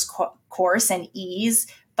reverse course and ease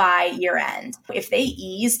by year end. If they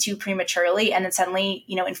ease too prematurely and then suddenly,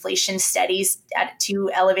 inflation steadies at too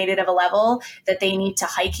elevated of a level that they need to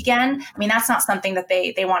hike again, I mean, that's not something that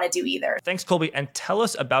they want to do either. Thanks, Colby. And tell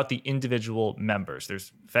us about the individual members.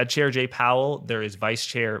 There's Fed Chair Jay Powell. There is Vice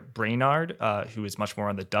Chair Brainard, who is much more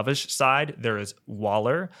on the dovish side. There is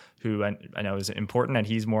Waller, who I know is important, and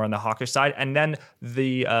he's more on the hawkish side. And then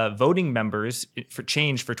the voting members for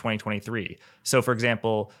change for 2023. So, for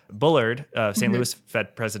example, Bullard, St. Louis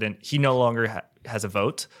Fed president, he no longer has a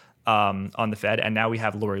vote on the Fed. And now we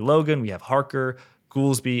have Lori Logan, we have Harker,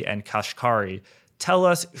 Goolsbee, and Kashkari. Tell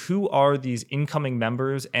us, who are these incoming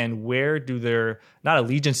members and where do their, not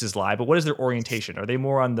allegiances lie, but what is their orientation? Are they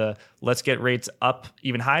more on the let's get rates up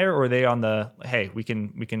even higher, or are they on the, hey, we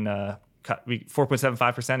can cut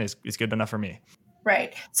 4.75% is good enough for me?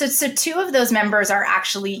 Right. So two of those members are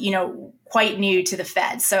actually, quite new to the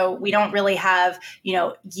Fed. So we don't really have,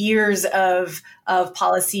 years of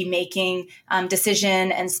policy making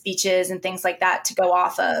decision and speeches and things like that to go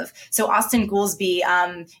off of. So Austan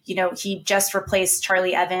Goolsbee, he just replaced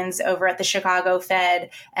Charlie Evans over at the Chicago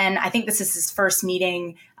Fed. And I think this is his first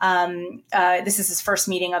meeting. This is his first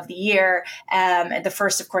meeting of the year. The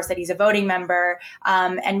first, of course, that he's a voting member.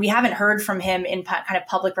 And we haven't heard from him in kind of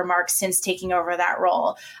public remarks since taking over that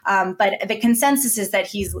role. But the consensus is that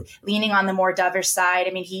he's leaning on the more dovish side.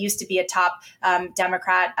 I mean, he used to be a top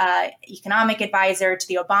Democrat economic advisor to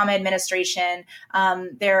the Obama administration.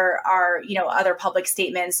 There are, other public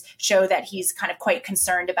statements show that he's kind of quite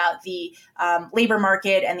concerned about the labor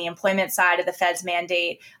market and the employment side of the Fed's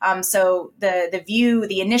mandate. So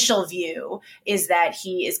the initial view is that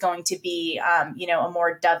he is going to be, a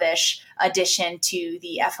more dovish addition to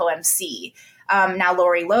the FOMC. Now,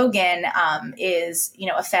 Lori Logan is,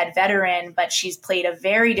 a Fed veteran, but she's played a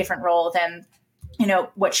very different role than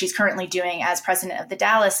what she's currently doing as president of the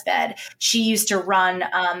Dallas Fed. She used to run,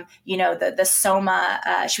 the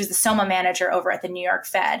SOMA. She was the SOMA manager over at the New York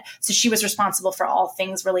Fed. So she was responsible for all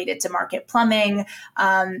things related to market plumbing,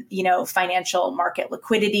 financial market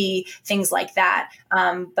liquidity, things like that.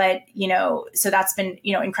 So that's been,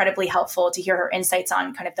 incredibly helpful to hear her insights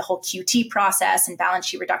on kind of the whole QT process and balance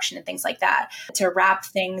sheet reduction and things like that. To wrap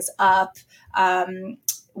things up,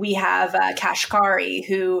 we have Kashkari,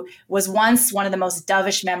 who was once one of the most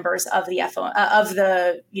dovish members of the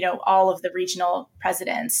all of the regional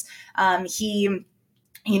presidents. He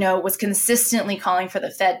was consistently calling for the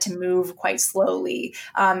Fed to move quite slowly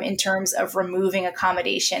in terms of removing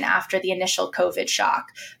accommodation after the initial COVID shock.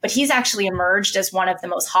 But he's actually emerged as one of the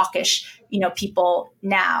most hawkish, people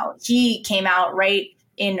now. He came out right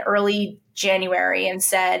in early January and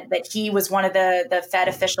said that he was one of the Fed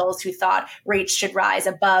officials who thought rates should rise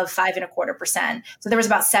above 5.25%. So there was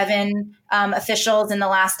about 7 officials in the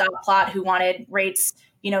last dot plot who wanted rates,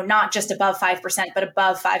 not just above 5%, but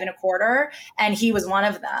above 5.25%. And he was one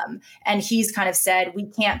of them. And he's kind of said, we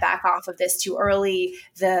can't back off of this too early.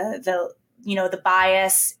 The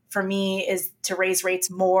bias for me is to raise rates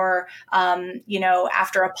more,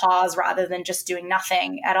 after a pause rather than just doing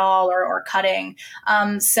nothing at all or cutting.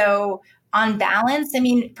 So on balance, I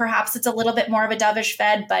mean, perhaps it's a little bit more of a dovish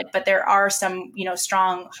Fed, but there are some,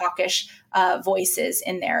 strong hawkish voices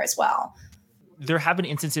in there as well. There have been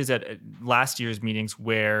instances at last year's meetings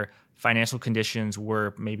where financial conditions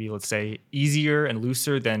were maybe, let's say, easier and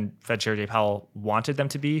looser than Fed Chair Jay Powell wanted them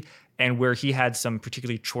to be, and where he had some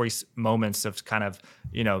particularly choice moments of kind of,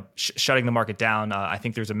 shutting the market down. I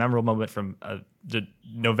think there's a memorable moment from the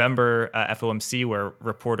November FOMC where a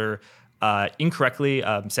reporter incorrectly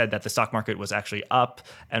said that the stock market was actually up,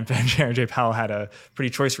 and Fed Chair Jay Powell had a pretty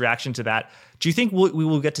choice reaction to that. Do you think we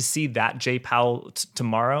will get to see that Jay Powell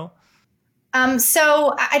tomorrow?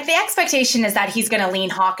 The expectation is that he's going to lean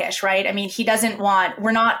hawkish, right? I mean, he doesn't want,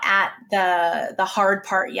 we're not at the hard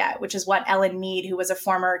part yet, which is what Ellen Mead, who was a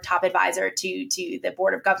former top advisor to the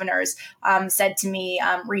Board of Governors, said to me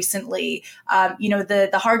recently. The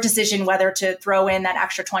hard decision whether to throw in that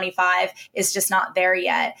extra 25 is just not there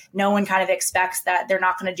yet. No one kind of expects that they're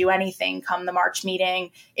not going to do anything come the March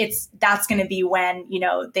meeting. That's going to be when,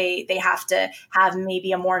 they have to have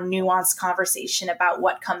maybe a more nuanced conversation about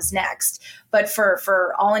what comes next. But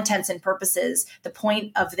for all intents and purposes, the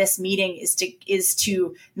point of this meeting is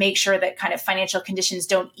to make sure that kind of financial conditions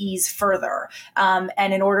don't ease further.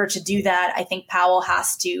 And in order to do that, I think Powell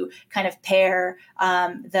has to kind of pair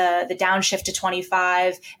the downshift to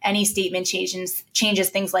 25, any statement changes,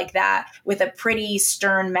 things like that, with a pretty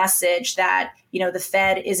stern message that, the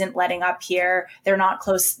Fed isn't letting up here. They're not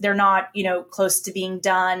close. They're not, close to being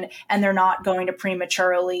done, and they're not going to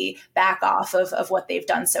prematurely back off of what they've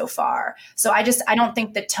done so far. So I don't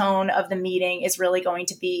think the tone of the meeting is really going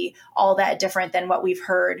to be all that different than what we've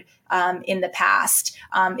heard in the past.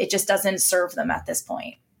 It just doesn't serve them at this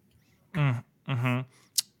point. Mm-hmm.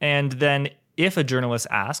 And then if a journalist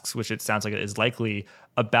asks, which it sounds like it is likely,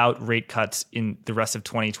 about rate cuts in the rest of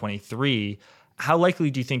 2023, how likely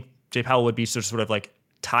do you think Jay Powell would be to sort of like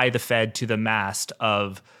tie the Fed to the mast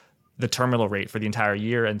of the terminal rate for the entire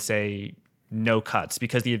year and say no cuts?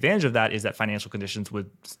 Because the advantage of that is that financial conditions would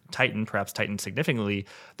perhaps tighten significantly.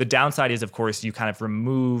 The downside is, of course, you kind of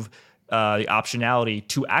remove the optionality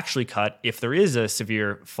to actually cut if there is a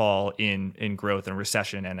severe fall in growth and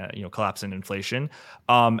recession and a collapse in inflation.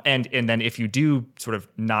 And then if you do sort of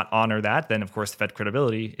not honor that, then of course the Fed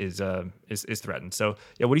credibility is threatened. So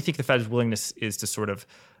what do you think the Fed's willingness is to sort of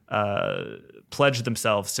pledge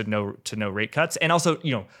themselves to no rate cuts? And also,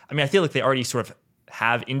 I feel like they already sort of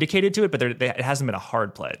have indicated to it, but it hasn't been a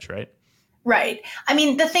hard pledge, right? Right. I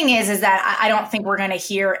mean, the thing is that I don't think we're going to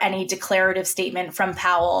hear any declarative statement from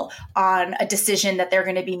Powell on a decision that they're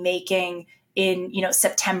going to be making in,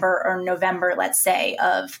 September or November, let's say,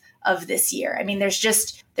 of this year. I mean, there's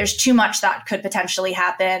too much that could potentially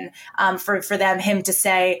happen for him to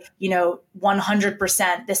say,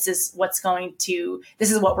 100%, this is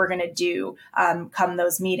what we're going to do come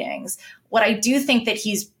those meetings. What I do think that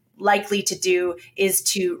he's likely to do is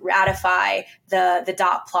to ratify the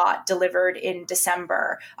dot plot delivered in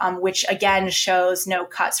December, which again shows no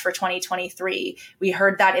cuts for 2023. We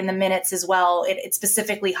heard that in the minutes as well. It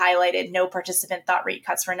specifically highlighted no participant thought rate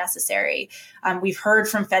cuts were necessary. We've heard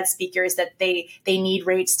from Fed speakers that they need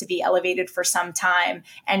rates to be elevated for some time.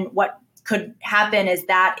 And what could happen is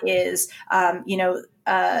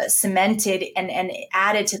cemented and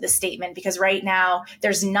added to the statement, because right now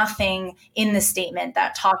there's nothing in the statement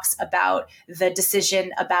that talks about the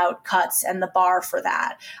decision about cuts and the bar for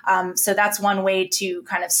that. So that's one way to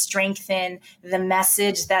kind of strengthen the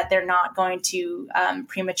message that they're not going to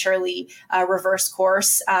prematurely reverse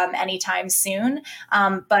course anytime soon.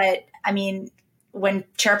 But I mean, when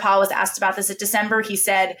Chair Powell was asked about this in December, he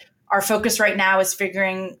said, our focus right now is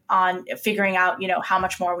figuring out, how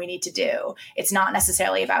much more we need to do. It's not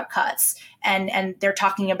necessarily about cuts. And they're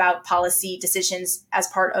talking about policy decisions as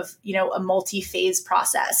part of, a multi-phase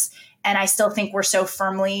process. And I still think we're so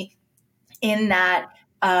firmly in that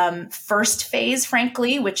first phase,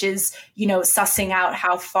 frankly, which is, sussing out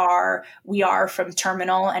how far we are from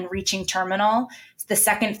terminal and reaching terminal. The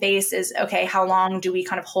second phase is, okay, how long do we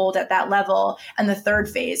kind of hold at that level? And the third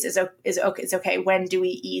phase is okay, when do we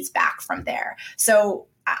ease back from there? So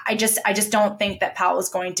I just don't think that Powell is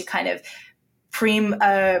going to kind of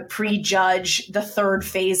prejudge the third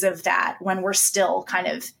phase of that when we're still kind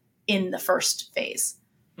of in the first phase.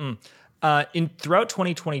 Throughout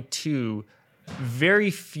 2022,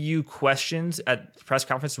 very few questions at the press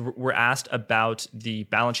conference were asked about the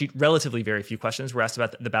balance sheet. Relatively very few questions were asked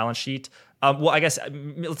about the balance sheet. Well, I guess,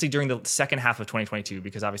 let's say during the second half of 2022,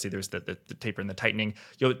 because obviously there's the taper and the tightening.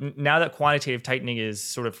 Now that quantitative tightening is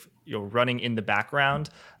sort of running in the background,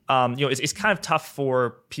 it's kind of tough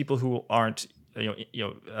for people who aren't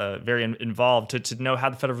very involved to know how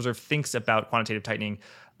the Federal Reserve thinks about quantitative tightening.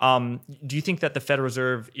 Do you think that the Federal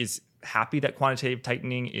Reserve is happy that quantitative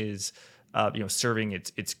tightening is serving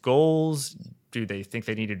its goals? do they think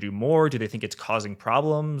they need to do more? Do they think it's causing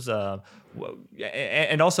problems?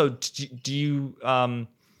 And also, do you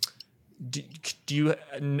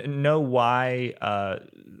know why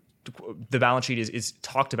the balance sheet is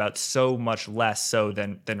talked about so much less so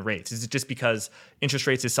than rates? Is it just because interest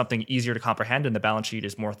rates is something easier to comprehend and the balance sheet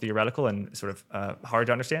is more theoretical and sort of hard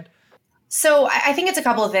to understand? So I think it's a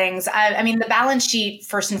couple of things. I mean, the balance sheet,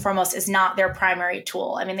 first and foremost, is not their primary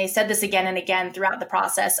tool. I mean, they said this again and again throughout the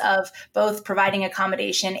process of both providing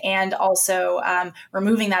accommodation and also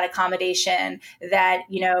removing that accommodation, that,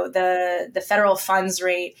 you know, the federal funds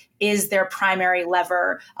rate is their primary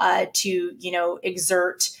lever to, you know,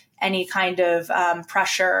 exert any kind of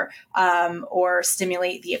pressure or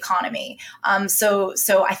stimulate the economy. So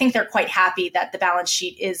I think they're quite happy that the balance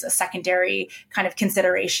sheet is a secondary kind of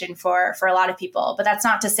consideration for a lot of people. But that's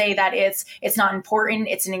not to say that it's not important.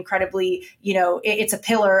 It's an incredibly, you know, it's a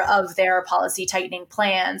pillar of their policy tightening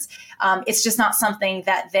plans. It's just not something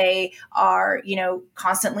that they are, you know,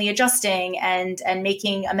 constantly adjusting and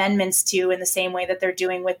making amendments to in the same way that they're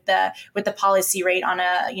doing with the policy rate on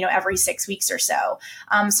a, you know, every 6 weeks or so.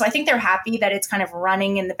 So I think they're happy that it's kind of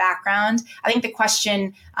running in the background. I think the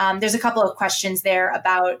question, there's a couple of questions there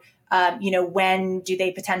about, you know, when do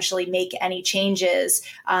they potentially make any changes?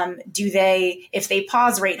 Do they, if they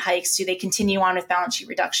pause rate hikes, do they continue on with balance sheet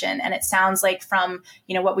reduction? And it sounds like from,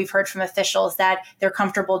 you know, what we've heard from officials that they're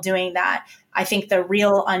comfortable doing that. I think the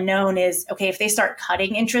real unknown is, okay, if they start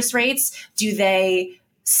cutting interest rates, do they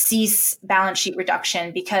cease balance sheet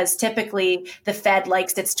reduction? Because typically the Fed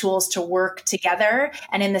likes its tools to work together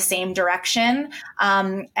and in the same direction.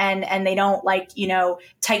 And they don't like, you know,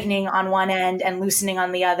 tightening on one end and loosening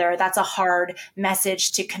on the other. That's a hard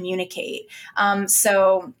message to communicate.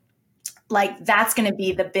 So like that's going to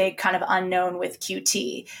be the big kind of unknown with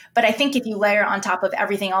QT. But I think if you layer on top of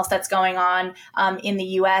everything else that's going on in the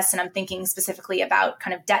US, and I'm thinking specifically about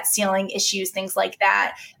kind of debt ceiling issues, things like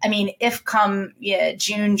that. I mean, if come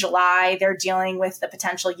June, July, they're dealing with the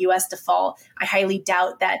potential US default, I highly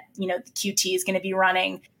doubt that, you know, the QT is going to be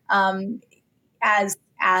running as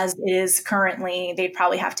it is currently. They'd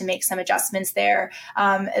probably have to make some adjustments there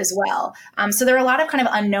as well. So there are a lot of kind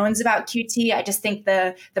of unknowns about QT. I just think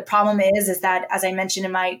the problem is that, as I mentioned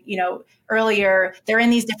in my, you know, earlier, they're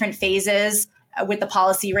in these different phases with the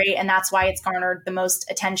policy rate, and that's why it's garnered the most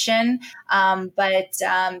attention. But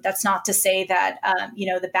that's not to say that, you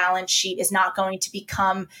know, the balance sheet is not going to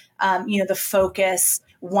become, you know, the focus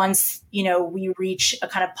once, you know, we reach a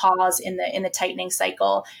kind of pause in the tightening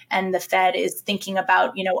cycle, and the Fed is thinking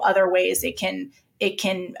about, you know, other ways it can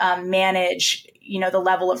manage, you know, the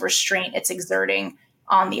level of restraint it's exerting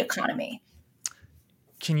on the economy.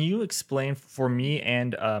 Can you explain for me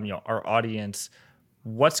and you know, our audience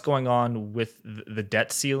what's going on with the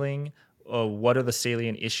debt ceiling? What are the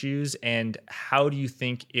salient issues, and how do you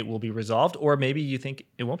think it will be resolved, or maybe you think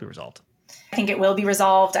it won't be resolved? I think it will be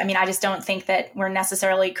resolved. I mean, I just don't think that we're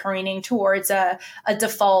necessarily careening towards a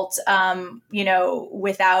default, you know,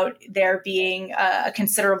 without there being a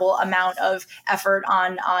considerable amount of effort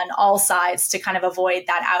on all sides to kind of avoid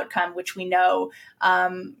that outcome, which we know,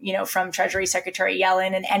 you know, from Treasury Secretary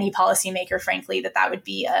Yellen and any policymaker, frankly, that would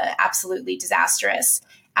be a absolutely disastrous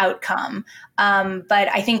outcome. But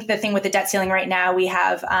I think the thing with the debt ceiling right now, we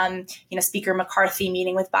have, you know, Speaker McCarthy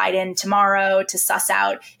meeting with Biden tomorrow to suss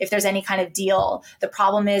out if there's any kind of deal. The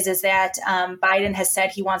problem is that Biden has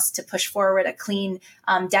said he wants to push forward a clean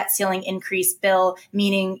debt ceiling increase bill,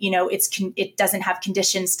 meaning, you know, it doesn't have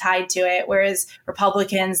conditions tied to it. Whereas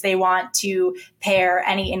Republicans, they want to pair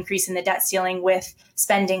any increase in the debt ceiling with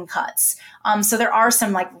spending cuts. So there are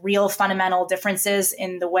some like real fundamental differences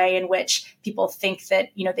in the way in which people think that,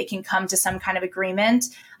 you know, they can come to some kind of agreement.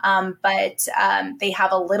 But they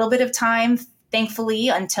have a little bit of time, thankfully,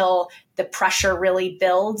 until the pressure really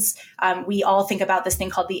builds. We all think about this thing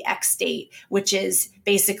called the X date, which is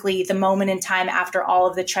basically the moment in time after all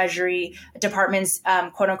of the Treasury Department's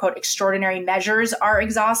quote unquote extraordinary measures are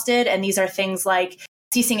exhausted. And these are things like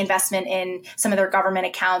ceasing investment in some of their government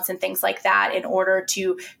accounts and things like that in order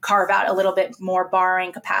to carve out a little bit more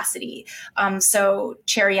borrowing capacity. So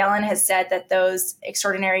Chair Yellen has said that those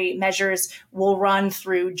extraordinary measures will run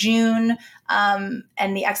through June. And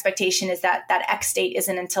the expectation is that that X date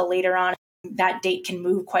isn't until later on. That date can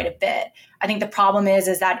move quite a bit. I think the problem is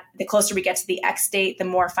that the closer we get to the X date, the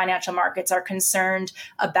more financial markets are concerned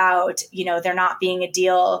about, you know, there not being a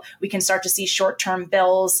deal. We can start to see short-term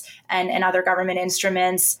bills and other government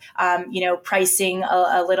instruments, you know, pricing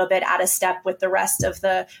a little bit out of step with the rest of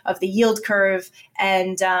the yield curve.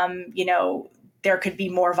 And, you know, there could be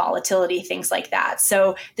more volatility, things like that.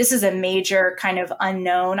 So this is a major kind of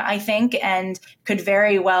unknown, I think, and could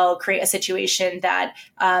very well create a situation that,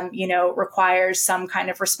 requires some kind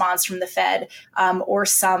of response from the Fed or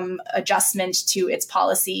some adjustment to its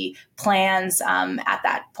policy plans at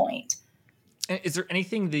that point. Is there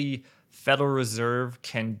anything the Federal Reserve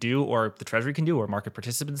can do, or the Treasury can do, or market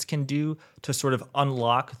participants can do to sort of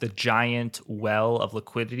unlock the giant well of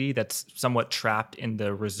liquidity that's somewhat trapped in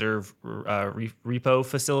the reserve repo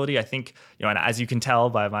facility? I think, and as you can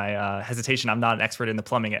tell by my hesitation, I'm not an expert in the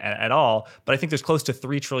plumbing at all, but I think there's close to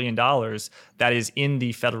 $3 trillion that is in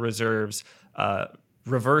the Federal Reserve's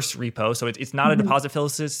reverse repo. So it's not a deposit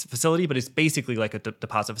facility, but it's basically like a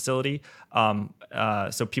deposit facility.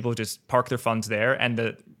 So people just park their funds there,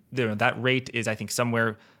 and that rate is, I think,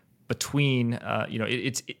 somewhere between,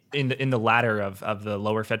 it's in the ladder of the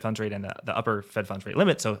lower Fed funds rate and the upper Fed funds rate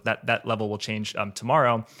limit. So that level will change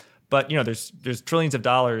tomorrow. But there's trillions of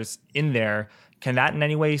dollars in there. Can that in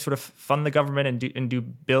any way sort of fund the government and do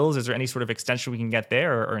bills? Is there any sort of extension we can get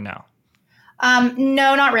there, or no?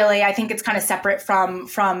 No, not really. I think it's kind of separate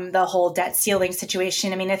from the whole debt ceiling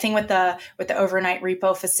situation. I mean, the thing with the overnight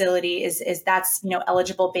repo facility is that's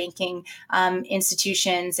eligible banking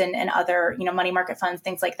institutions and other money market funds,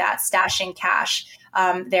 things like that, stashing cash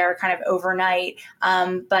there kind of overnight.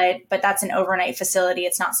 But that's an overnight facility.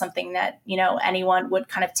 It's not something that anyone would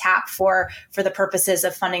kind of tap for the purposes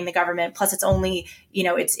of funding the government. Plus, it's only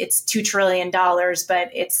it's $2 trillion, but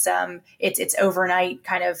it's overnight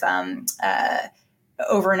kind of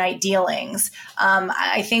overnight dealings.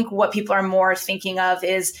 I think what people are more thinking of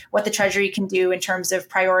is what the Treasury can do in terms of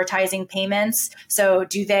prioritizing payments. So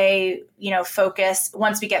do they, focus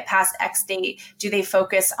once we get past X date, do they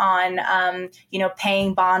focus on,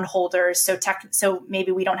 paying bondholders? So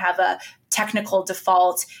maybe we don't have a technical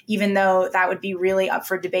default, even though that would be really up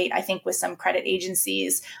for debate, I think, with some credit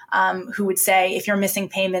agencies who would say if you're missing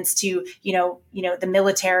payments to, the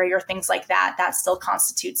military or things like that, that still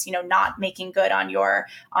constitutes, not making good on your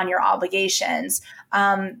obligations.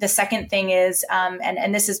 The second thing is,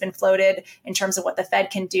 and this has been floated in terms of what the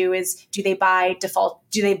Fed can do, is do they buy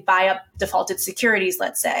up defaulted securities,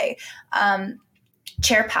 let's say?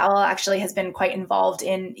 Chair Powell actually has been quite involved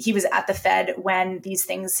he was at the Fed when these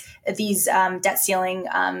debt ceiling,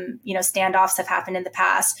 standoffs have happened in the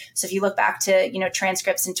past. So if you look back to,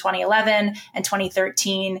 transcripts in 2011 and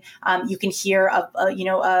 2013, you can hear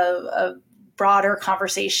a broader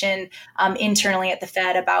conversation internally at the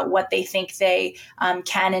Fed about what they think they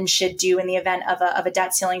can and should do in the event of a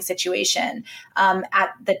debt ceiling situation.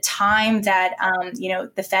 At the time that,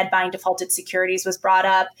 the Fed buying defaulted securities was brought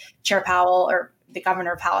up, Chair Powell, or the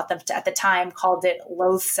Governor Powell at the time, called it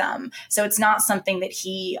loathsome. So it's not something that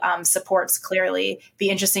he supports clearly. Be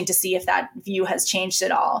interesting to see if that view has changed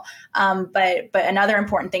at all. But another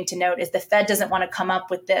important thing to note is the Fed doesn't want to come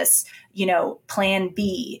up with this, plan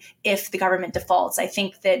B if the government defaults. I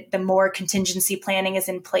think that the more contingency planning is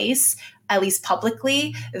in place, at least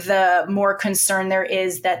publicly, the more concern there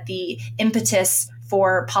is that the impetus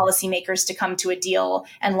for policymakers to come to a deal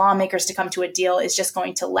and lawmakers to come to a deal is just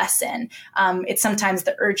going to lessen. It's sometimes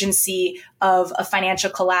the urgency of a financial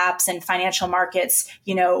collapse and financial markets,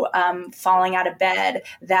 falling out of bed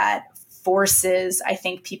that forces, I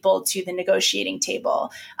think, people to the negotiating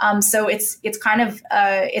table. So it's kind of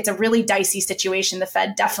it's a really dicey situation. The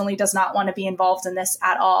Fed definitely does not want to be involved in this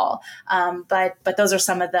at all. But those are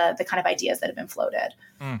some of the kind of ideas that have been floated.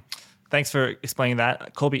 Thanks for explaining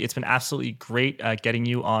that, Colby. It's been absolutely great getting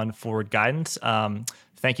you on Forward Guidance.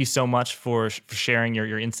 Thank you so much for sharing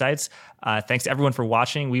your insights. Thanks to everyone for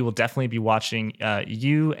watching. We will definitely be watching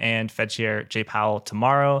you and Fed Chair Jay Powell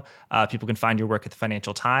tomorrow. People can find your work at the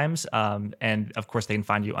Financial Times. And of course, they can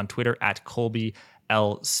find you on Twitter at Colby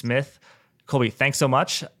L. Smith. Colby, thanks so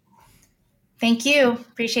much. Thank you.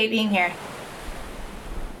 Appreciate being here.